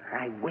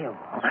 I will.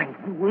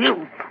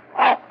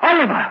 Oh,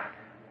 Oliver!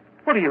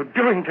 What are you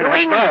doing to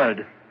that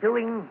bird?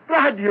 Doing...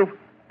 Blood,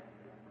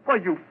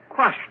 you've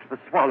crushed the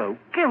swallow,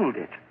 killed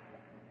it.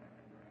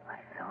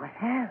 So I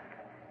have.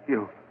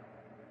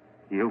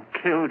 You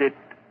killed it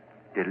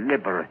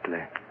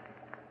deliberately.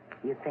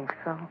 You think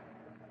so?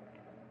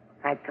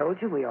 I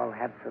told you we all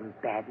have some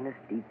badness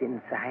deep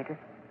inside us.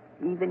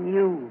 Even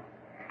you.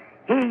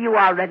 Here you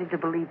are ready to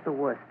believe the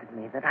worst of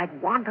me, that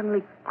I'd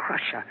wantonly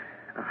crush a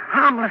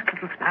harmless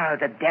little sparrow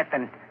to death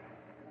and...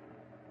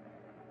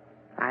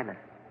 Simon.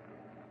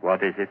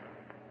 What is it?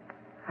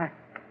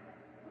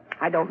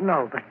 I don't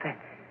know, but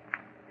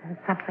there's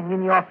something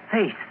in your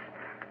face.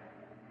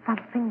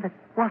 Something that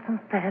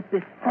wasn't there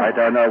before. I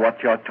don't know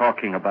what you're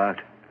talking about.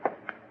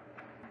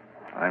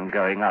 I'm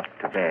going up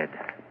to bed.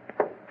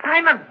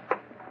 Simon!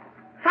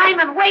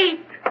 Simon, wait!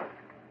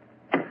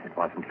 It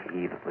wasn't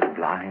he that was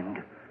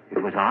blind. It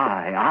was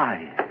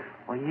I.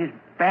 Oh, he is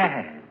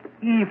bad,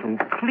 evil,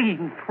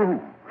 clean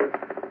through.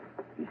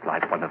 He's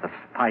like one of the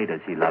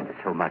spiders he loves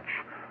so much,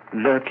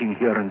 lurking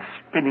here and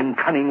spinning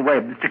cunning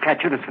webs to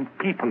catch innocent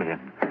people in.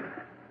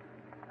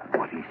 And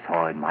what he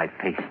saw in my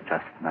face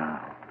just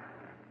now,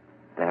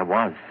 there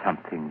was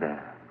something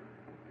there.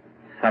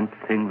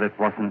 Something that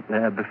wasn't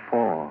there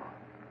before.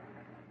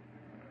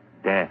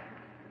 Death.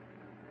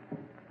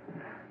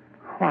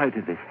 Why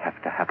did this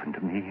have to happen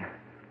to me?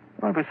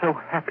 I was so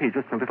happy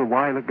just a little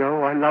while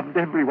ago. I loved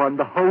everyone,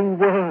 the whole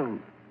world.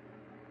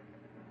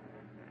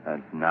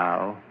 And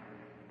now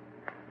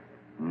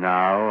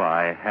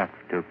I have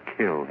to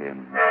kill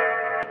him.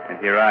 And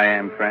here I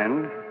am,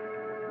 friends,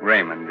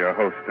 Raymond, your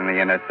host in the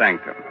inner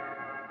sanctum,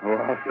 who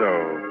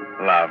also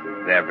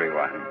loves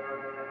everyone.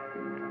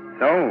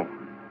 So,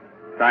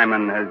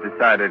 Simon has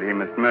decided he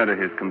must murder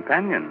his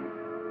companion.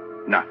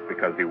 Not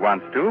because he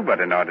wants to,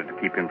 but in order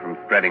to keep him from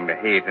spreading the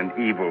hate and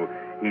evil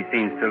he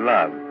seems to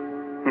love.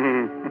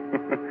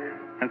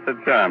 That's a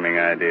charming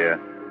idea.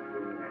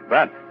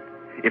 But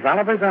if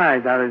Oliver's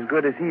eyes are as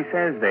good as he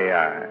says they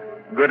are,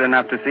 good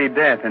enough to see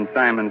death in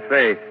Simon's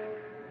face,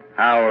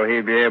 how will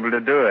he be able to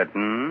do it,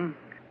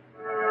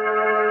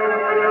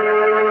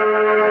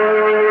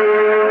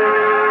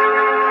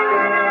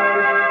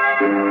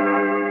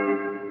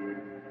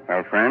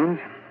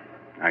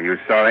 Are you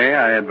sorry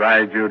I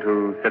advised you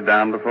to sit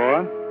down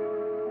before?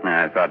 No,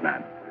 I thought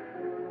not.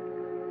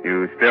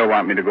 You still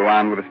want me to go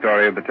on with the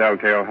story of the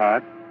Telltale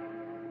Heart?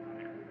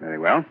 Very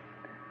well.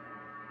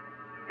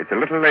 It's a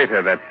little later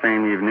that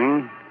same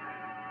evening,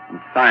 and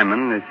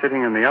Simon is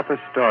sitting in the upper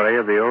story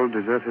of the old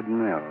deserted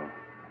mill,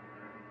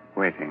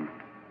 waiting,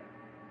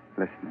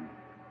 listening.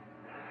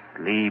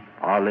 Sleep,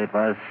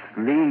 Oliver,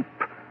 sleep.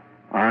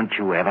 Aren't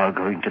you ever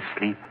going to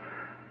sleep?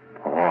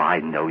 Oh, I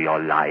know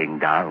you're lying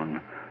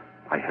down.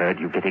 I heard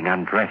you getting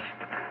undressed.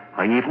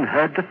 I even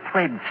heard the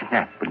thread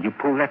snap when you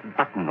pulled that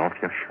button off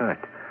your shirt.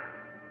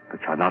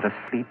 But you're not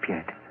asleep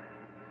yet.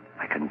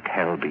 I can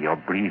tell by your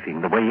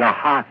breathing, the way your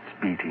heart's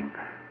beating.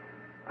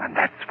 And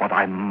that's what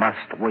I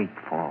must wait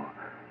for.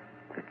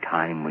 The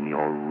time when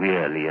you're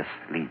really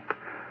asleep.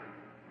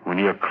 When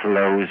you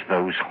close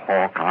those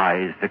hawk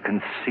eyes that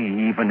can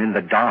see even in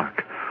the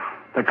dark.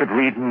 That could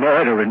read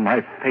murder in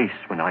my face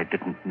when I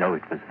didn't know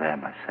it was there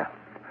myself.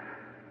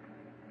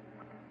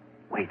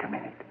 Wait a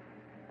minute.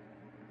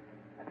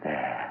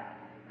 There.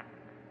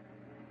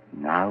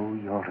 Now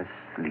you're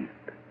asleep.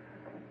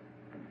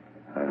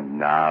 And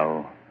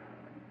now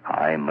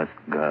I must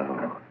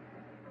go.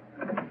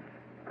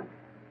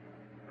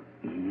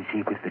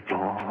 Easy with the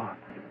door.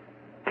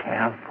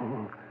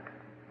 Careful.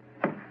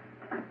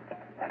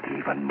 And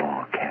even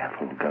more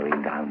careful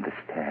going down the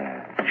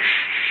stairs.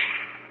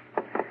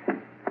 Shh.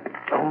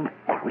 Don't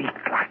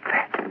creak like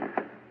that.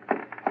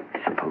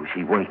 Suppose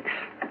he wakes.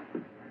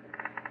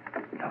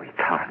 No, he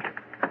can't.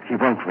 He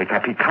won't wake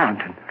up. He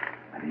can't.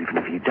 And even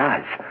if he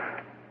does...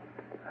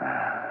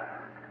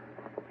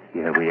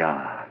 here we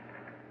are.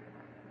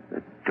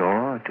 The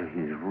door to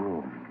his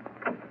room.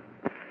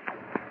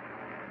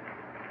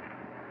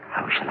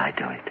 How shall I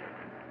do it?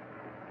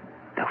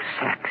 Those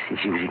sacks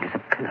he's using as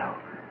a pillow.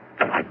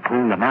 If I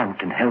pull them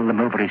out and held them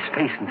over his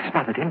face and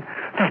smothered him,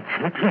 that's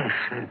it, yes.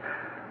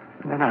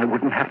 Then I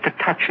wouldn't have to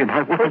touch him.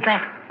 I wouldn't. Who's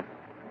that?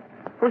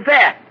 Who's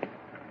there?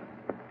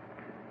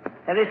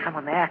 There is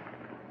someone there.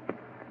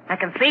 I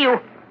can see you.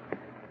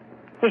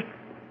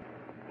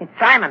 It's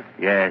Simon.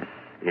 Yes,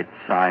 it's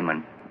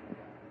Simon.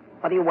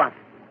 What do you want?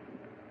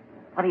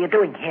 What are you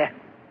doing here?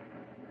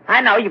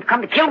 I know you've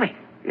come to kill me.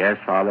 Yes,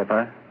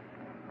 Oliver.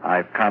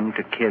 I've come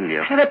to kill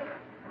you. Philip,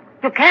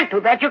 you can't do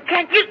that. You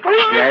can't.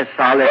 Yes,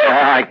 Oliver,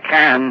 I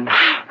can.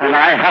 And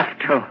I have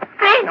to.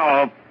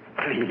 Oh,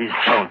 please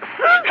don't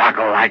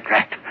struggle like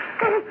that.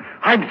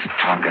 I'm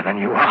stronger than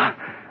you are.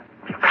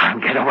 You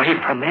can't get away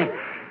from me.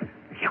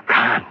 You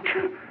can't.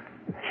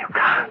 You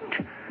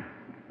can't.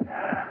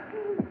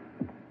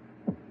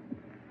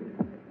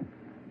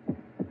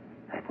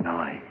 That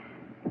noise.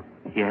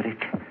 Hear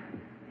it?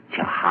 It's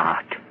your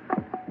heart.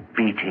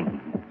 Beating,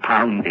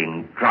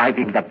 pounding,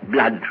 driving the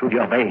blood through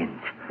your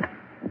veins.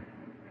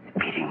 It's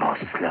beating more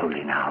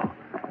slowly now.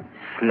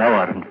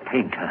 Slower and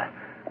fainter.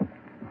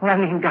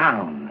 Running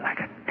down like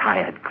a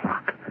tired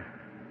clock.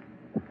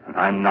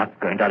 I'm not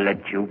going to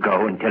let you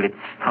go until it's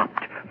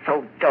stopped.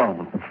 So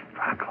don't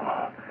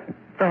struggle.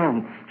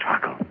 Don't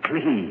struggle,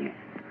 please.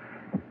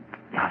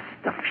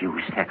 Just a few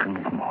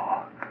seconds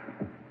more.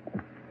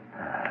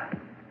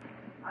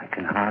 I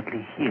can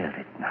hardly hear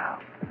it now.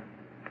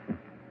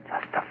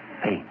 Just a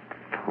faint,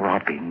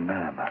 throbbing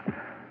murmur.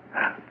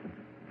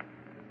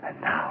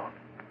 And now,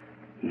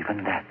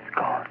 even that's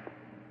gone.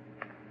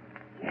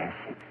 Yes,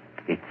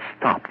 it's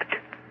stopped.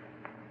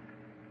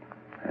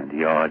 And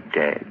you're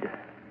dead.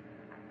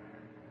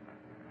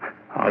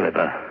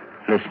 Oliver,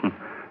 listen.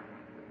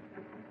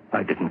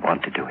 I didn't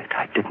want to do it.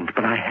 I didn't,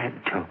 but I had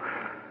to.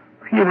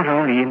 You were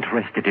only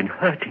interested in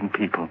hurting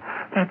people.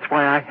 That's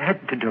why I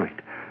had to do it.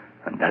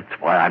 And that's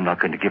why I'm not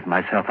going to give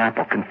myself up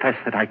or confess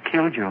that I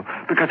killed you,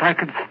 because I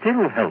could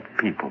still help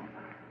people.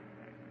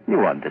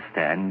 You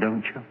understand,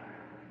 don't you?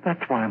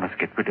 That's why I must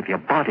get rid of your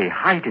body,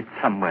 hide it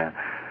somewhere.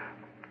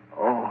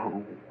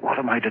 Oh, what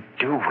am I to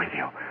do with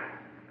you?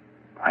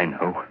 I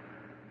know.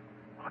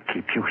 I'll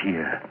keep you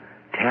here,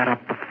 tear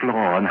up the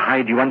floor and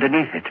hide you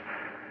underneath it.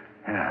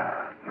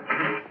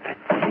 Let's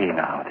see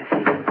now, this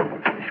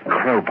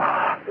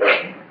crowbar.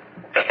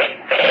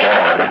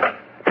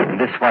 And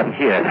this one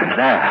here,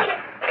 there.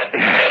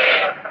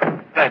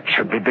 That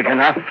should be big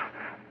enough.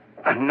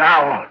 And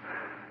now,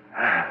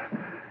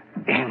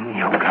 in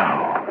you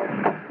go.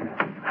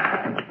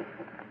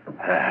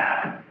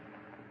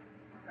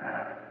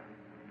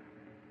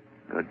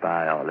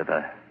 Goodbye,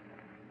 Oliver.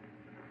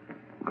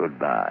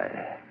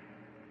 Goodbye.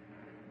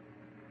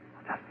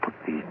 Just put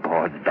these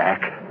boards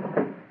back.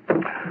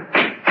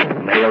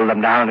 Nail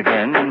them down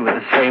again with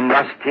the same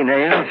rusty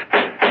nails.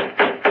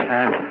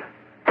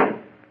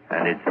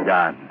 And it's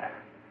done.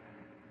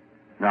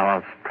 Now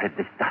I'll spread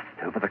this dust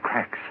over the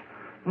cracks.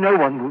 No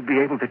one will be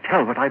able to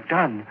tell what I've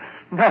done.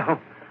 No,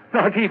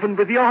 not even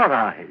with your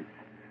eyes.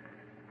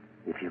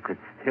 If you could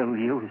still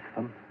use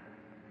them.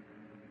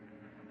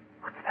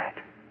 What's that?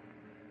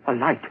 A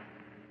light.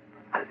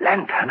 A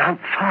lantern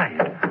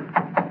outside.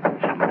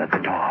 Someone at the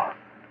door.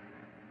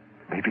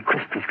 Maybe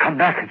Christie's come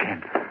back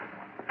again.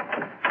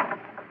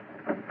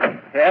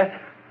 Yes?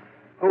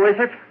 Who is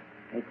it?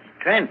 It's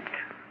Trent,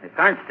 the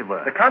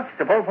constable. The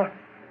constable?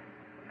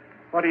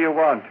 What do you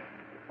want?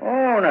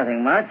 Oh,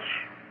 nothing much.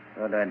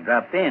 Thought I'd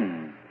drop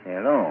in. Say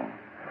hello.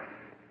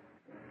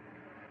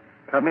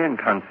 Come in,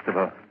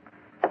 Constable.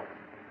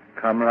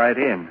 Come right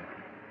in.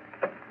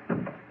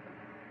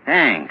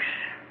 Thanks.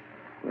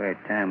 Queer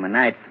time of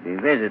night to be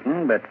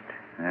visiting, but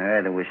I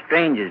heard there were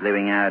strangers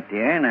living out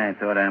here, and I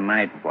thought I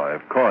might... Why,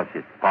 of course,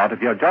 it's part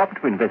of your job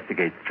to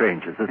investigate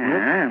strangers, isn't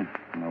it?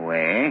 In a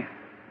way.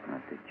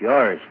 Not that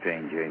you're a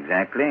stranger,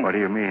 exactly. What do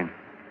you mean?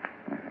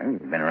 Well,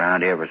 you've been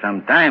around here for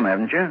some time,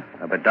 haven't you?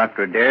 Up at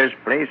Dr. Adair's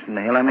place in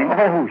the hill, I mean?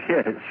 Oh,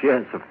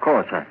 yes, of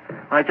course.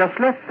 I just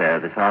left there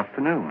this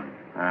afternoon.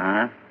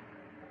 Uh-huh.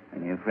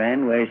 And your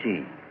friend, where's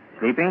he?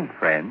 Sleeping?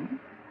 Friend?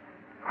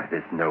 Why,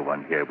 there's no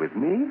one here with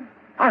me.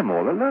 I'm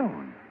all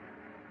alone.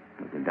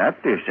 What the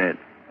doctor said.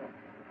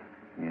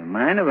 You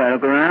mind if I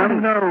look around? Oh,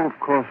 no, of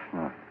course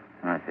not.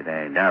 Not that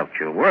I doubt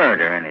your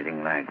word or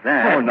anything like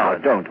that. Oh, no,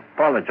 don't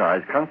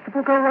apologize,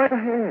 Constable. Go right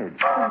ahead.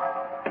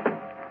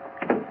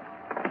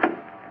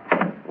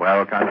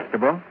 Well,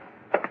 Constable?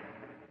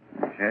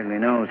 There's certainly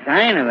no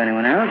sign of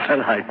anyone else.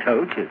 Well, I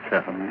told you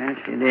so. Yes,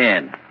 you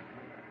did.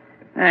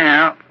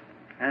 Now,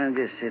 I'll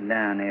just sit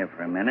down here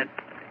for a minute.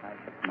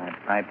 Get my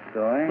pipe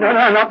going. No,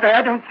 not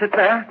there. Don't sit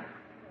there.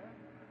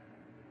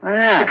 Why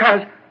not?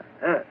 Because,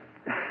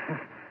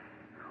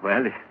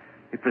 well,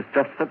 it was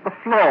just that the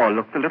floor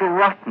looked a little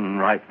rotten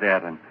right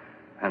there,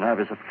 and I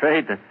was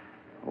afraid that...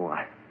 Oh,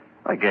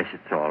 I guess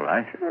it's all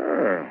right.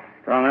 Sure.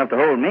 Strong enough to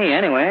hold me,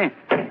 anyway.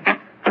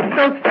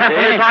 Don't step me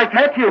as I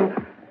pet you.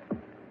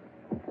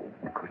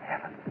 Good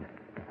heavens.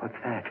 What's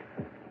that?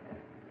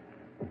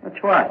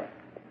 What's what?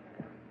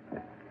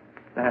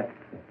 That's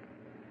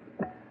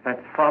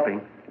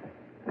throbbing.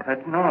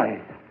 That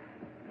noise.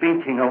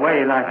 Beating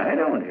away like... I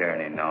don't hear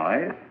any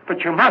noise.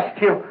 But you must,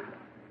 you...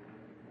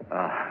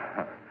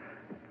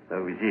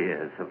 Those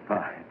ears of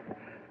mine.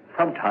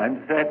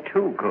 Sometimes they're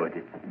too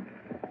good.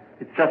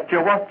 It's just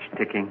your watch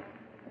ticking.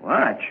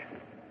 Watch?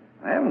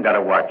 I haven't got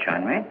a watch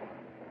on me.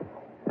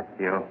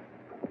 You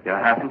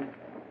haven't?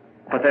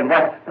 But then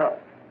what?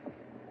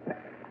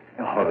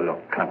 Oh,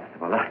 look,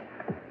 Constable,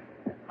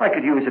 I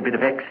could use a bit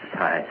of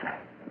exercise.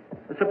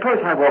 Suppose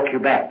I walk you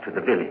back to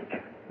the village.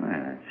 Well,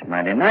 that's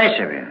mighty nice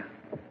of you.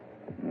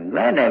 I'm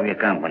glad to have your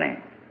company.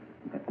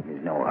 But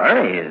there's no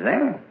hurry, is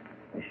there?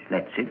 Just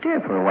let's sit here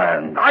for a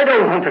while. I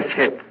don't want to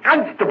sit.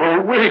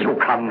 Constable, will you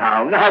come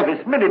now? Now,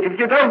 this minute. If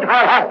you don't,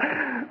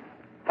 I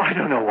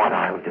don't know what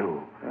I'll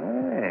do.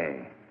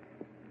 Hey,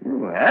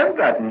 you have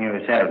gotten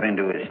yourself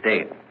into a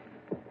state.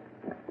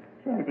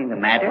 Is anything the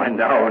matter?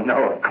 Oh,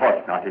 no, of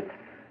course not. It's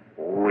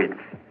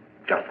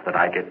just that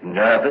I get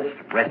nervous,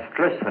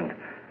 restless, and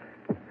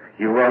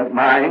you won't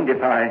mind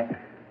if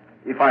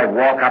I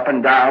walk up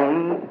and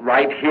down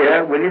right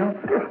here, will you?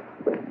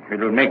 If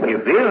it'll make you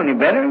feel any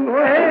better, go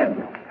ahead.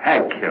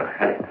 Thank you.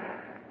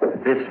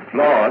 This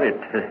floor, it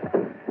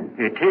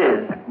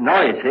is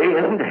noisy,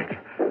 isn't it?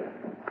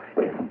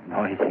 It isn't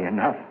noisy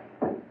enough.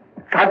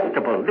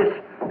 Constable, this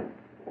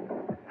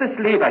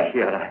lever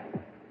here,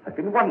 I've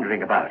been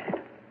wondering about it.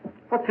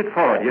 What's it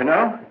for, do you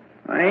know?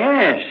 Oh,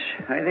 yes.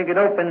 I think it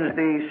opens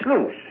the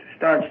sluice,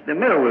 starts the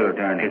mill wheel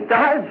turning. It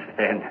does?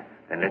 Then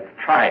let's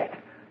try it.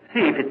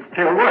 See if it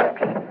still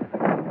works.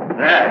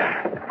 There.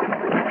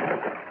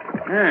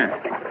 Yeah,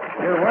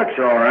 still works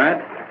all right.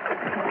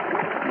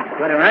 It's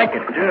quite a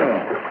racket, too.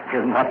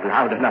 You're not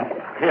loud enough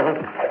still.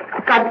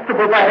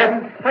 Constable, for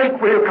heaven's sake,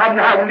 will you come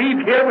now and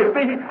leave here with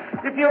me?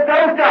 If you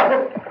don't,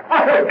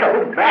 I'll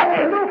go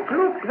back.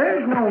 Look,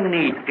 there's no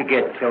need to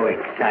get so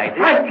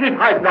excited.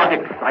 I'm not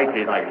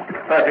excited. I'm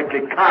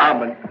perfectly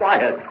calm and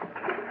quiet.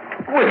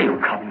 Will you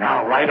come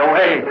now, right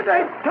away? But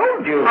I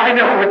told you. I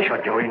know what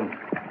you're doing.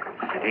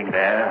 Sitting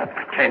there,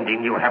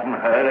 pretending you haven't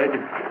heard,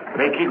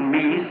 making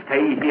me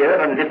stay here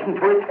and listen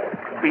to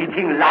it,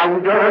 beating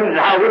louder and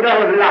louder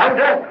and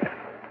louder.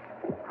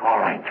 All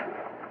right,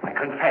 I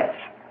confess.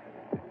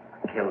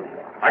 I killed him.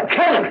 I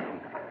killed him.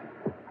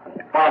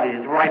 His body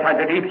is right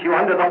underneath you,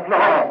 under the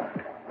floor.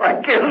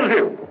 I killed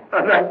him,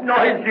 and that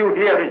noise you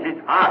hear is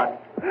his heart.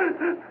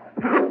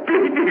 The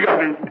beating of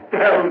his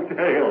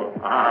telltale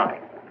heart.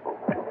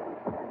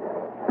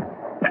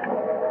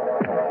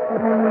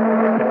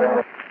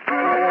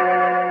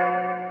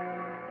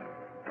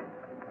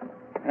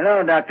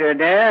 Hello, Dr.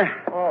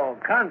 Adair. Oh,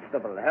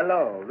 Constable,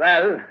 hello.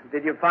 Well,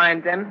 did you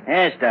find them?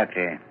 Yes,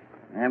 Doctor.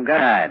 I'm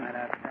glad.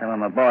 Some of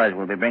my boys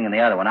will be bringing the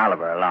other one,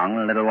 Oliver, along in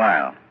a little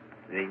while.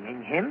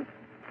 Bringing him?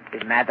 What's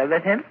the matter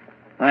with him?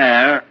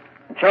 Well,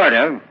 sort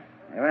of.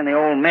 They were in the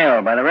old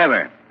mill by the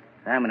river.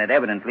 Simon had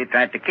evidently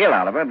tried to kill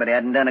Oliver, but he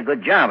hadn't done a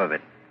good job of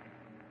it.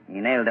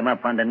 He nailed him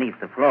up underneath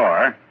the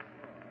floor.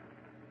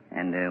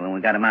 And when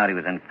we got him out, he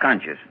was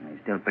unconscious. And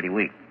he's still pretty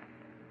weak.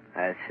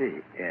 I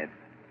see.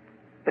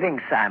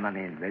 Bring Simon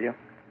in, will you?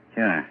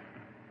 Sure.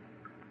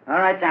 All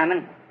right,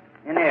 Simon.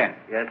 In here.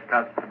 Yes,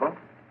 Constable.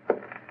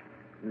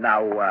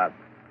 Now,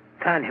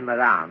 turn him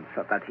around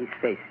so that he's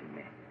facing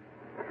me.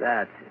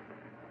 That's it.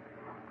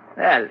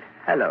 Well,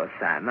 hello,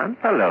 Simon.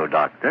 Hello,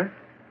 Doctor.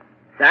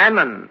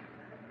 Simon,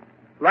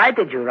 why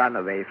did you run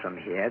away from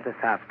here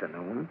this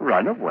afternoon?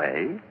 Run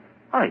away?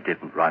 I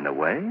didn't run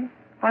away.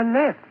 I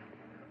left.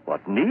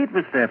 What need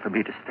was there for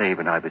me to stay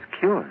when I was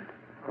cured?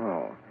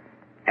 Oh.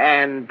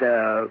 And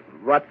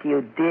what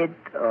you did,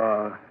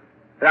 or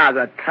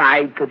rather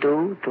tried to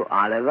do to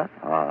Oliver?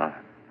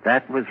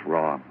 That was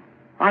wrong.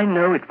 I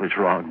know it was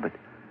wrong,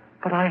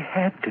 but I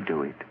had to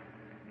do it.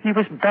 He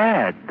was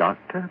bad,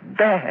 Doctor,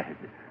 bad.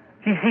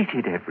 He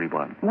hated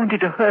everyone,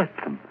 wanted to hurt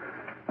them,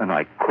 and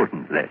I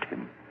couldn't let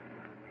him.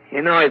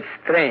 You know, it's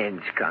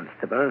strange,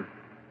 Constable.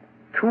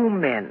 2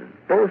 men,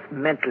 both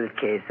mental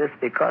cases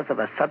because of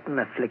a sudden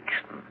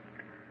affliction.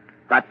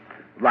 But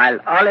while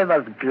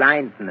Oliver's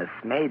blindness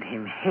made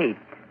him hate,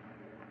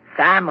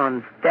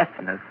 Simon's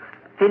deafness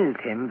filled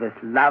him with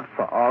love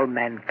for all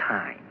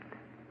mankind.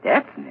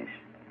 Deafness?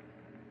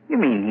 You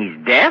mean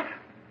he's deaf?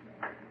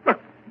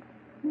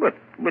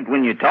 But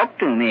when you talk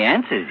to him, he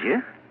answers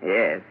you.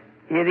 Yes,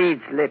 he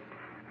reads lips.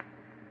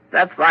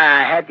 That's why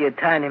I had you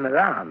turn him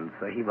around,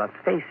 so he was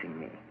facing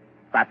me.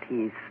 But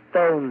he's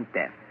stone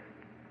deaf.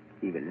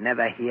 He will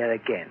never hear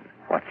again.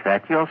 What's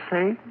that you're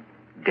saying?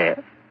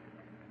 Deaf?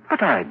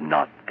 But I'm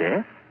not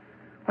deaf.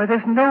 Why,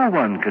 there's no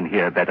one can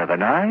hear better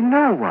than I,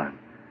 no one.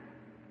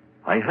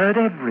 I heard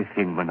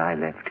everything when I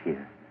left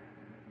here.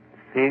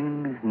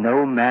 Things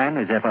no man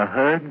has ever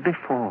heard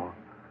before.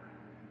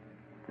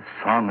 The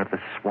song of the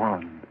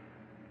swan.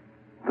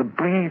 The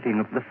breathing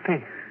of the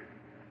fish.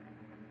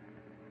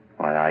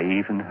 Why, I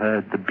even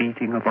heard the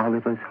beating of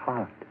Oliver's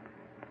heart.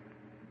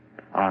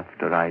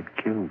 After I'd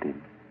killed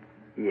him.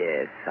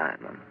 Yes,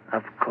 Simon,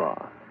 of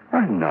course.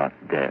 I'm not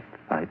deaf,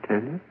 I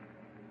tell you.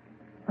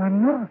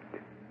 I'm not.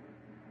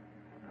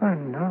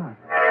 I'm not.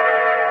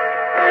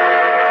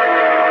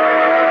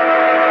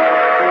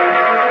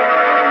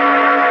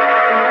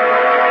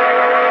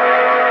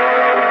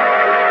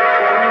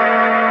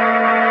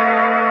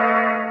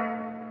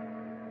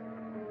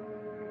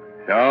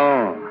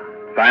 So,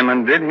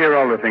 Simon did hear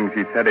all the things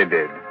he said he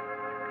did.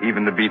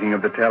 Even the beating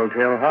of the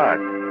telltale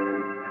heart.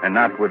 And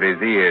not with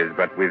his ears,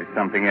 but with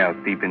something else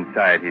deep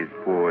inside his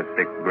poor,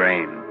 sick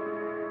brain.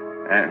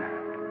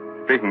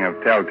 Speaking of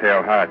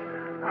telltale heart,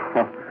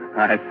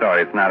 I saw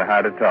it's not a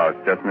heart at all.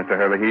 It's just Mr.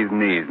 Hurley's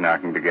knees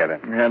knocking together.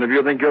 And if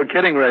you think you're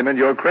kidding, Raymond,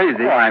 you're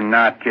crazy. Oh, I'm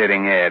not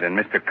kidding, Ed. In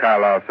Mr.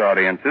 Karloff's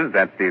audiences,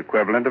 that's the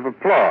equivalent of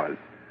applause.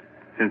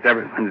 Since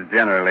everyone's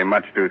generally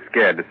much too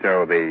scared to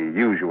show the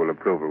usual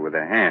approval with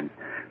their hands.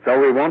 So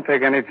we won't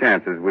take any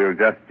chances. We'll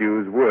just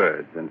use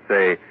words and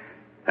say,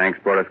 thanks,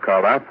 Boris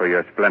Karloff, for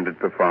your splendid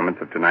performance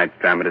of tonight's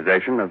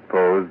dramatization of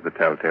Poe's The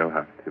Telltale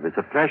Heart. It was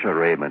a pleasure,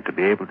 Raymond, to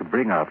be able to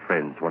bring our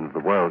friends one of the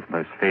world's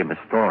most famous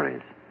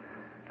stories.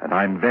 And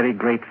I'm very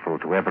grateful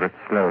to Everett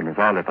Sloane as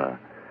Oliver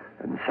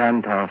and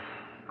Santos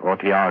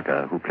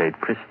Ortiaga, who played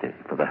Christie,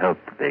 for the help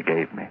that they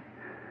gave me.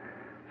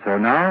 So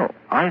now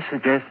I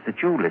suggest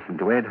that you listen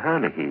to Ed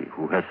Hurley,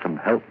 who has some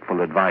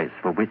helpful advice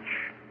for which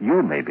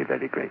you may be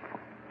very grateful.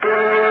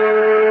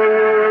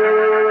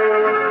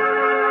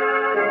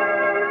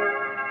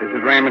 This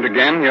is Raymond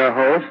again, your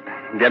host,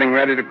 getting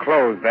ready to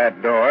close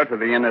that door to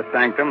the inner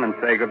sanctum and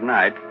say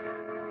goodnight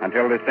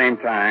until the same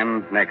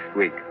time next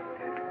week.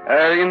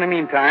 In the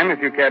meantime, if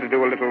you care to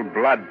do a little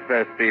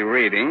bloodthirsty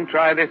reading,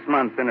 try this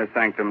month's Inner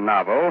Sanctum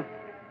novel,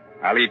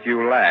 I'll Eat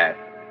You Last,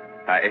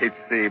 by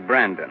H.C.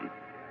 Brandon.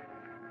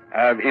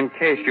 In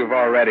case you've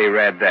already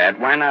read that,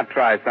 why not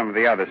try some of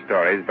the other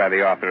stories by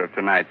the author of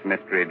tonight's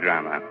mystery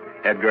drama,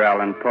 Edgar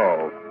Allan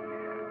Poe?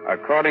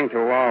 According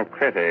to all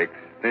critics,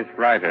 this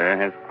writer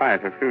has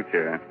quite a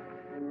future.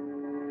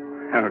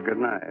 Oh, good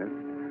night.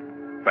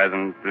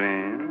 Pleasant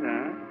dreams,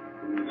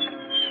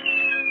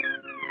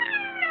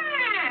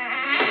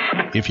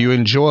 If you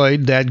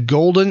enjoyed that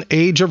golden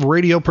age of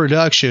radio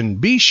production,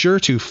 be sure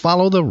to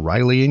follow the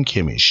Riley and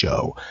Kimmy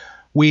Show.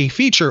 We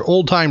feature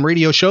old-time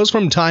radio shows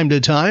from time to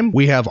time.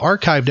 We have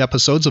archived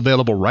episodes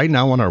available right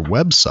now on our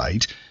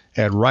website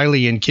at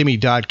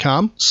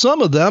RileyandKimmy.com.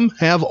 Some of them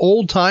have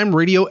old-time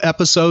radio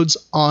episodes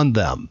on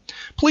them.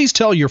 Please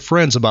tell your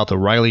friends about the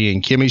Riley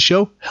and Kimmy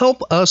Show.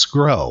 Help us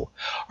grow.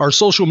 Our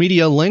social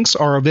media links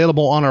are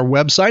available on our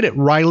website at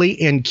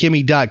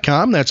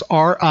RileyandKimmy.com. That's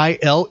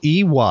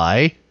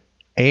R-I-L-E-Y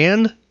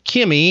and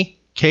Kimmy,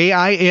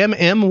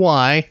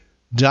 KIMMY.com.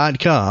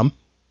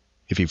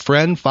 If you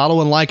friend,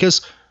 follow, and like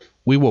us,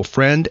 we will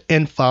friend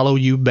and follow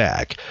you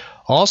back.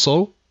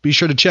 Also, be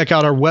sure to check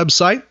out our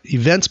website,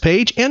 events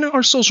page, and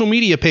our social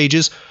media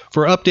pages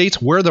for updates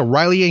where the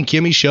Riley and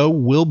Kimmy Show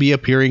will be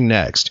appearing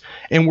next.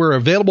 And we're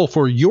available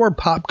for your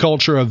pop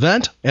culture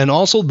event and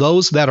also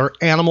those that are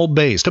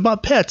animal-based,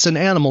 about pets and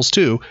animals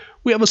too.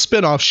 We have a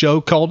spin-off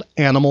show called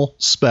Animal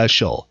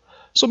Special.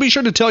 So be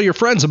sure to tell your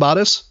friends about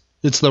us.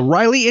 It's the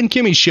Riley and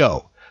Kimmy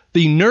Show,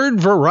 the nerd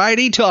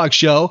variety talk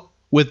show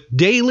with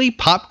daily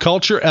pop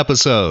culture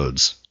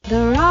episodes. The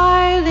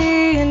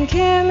Riley and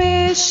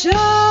Kimmy Show.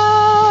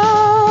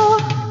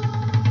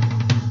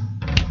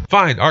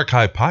 Find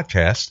archive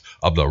podcasts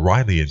of The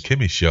Riley and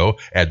Kimmy Show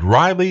at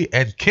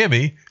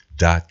RileyandKimmy.com.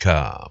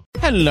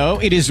 Hello,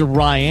 it is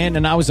Ryan,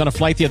 and I was on a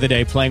flight the other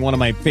day playing one of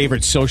my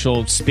favorite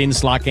social spin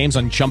slot games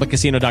on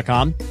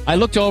ChumbaCasino.com. I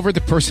looked over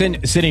the person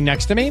sitting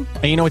next to me,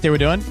 and you know what they were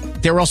doing?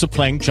 They were also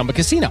playing Chumba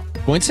Casino.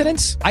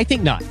 Coincidence? I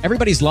think not.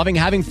 Everybody's loving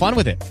having fun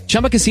with it.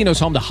 Chumba Casino is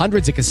home to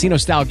hundreds of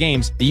casino-style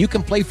games that you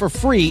can play for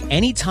free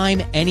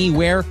anytime,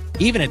 anywhere,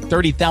 even at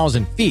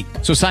 30,000 feet.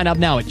 So sign up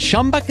now at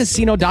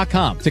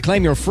ChumbaCasino.com to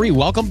claim your free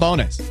welcome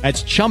bonus.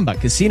 That's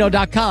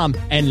ChumbaCasino.com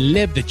and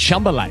live the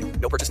Chumba life.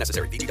 No purchase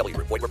necessary. VGW.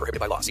 Void where prohibited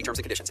by law. See terms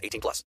and conditions. 18+.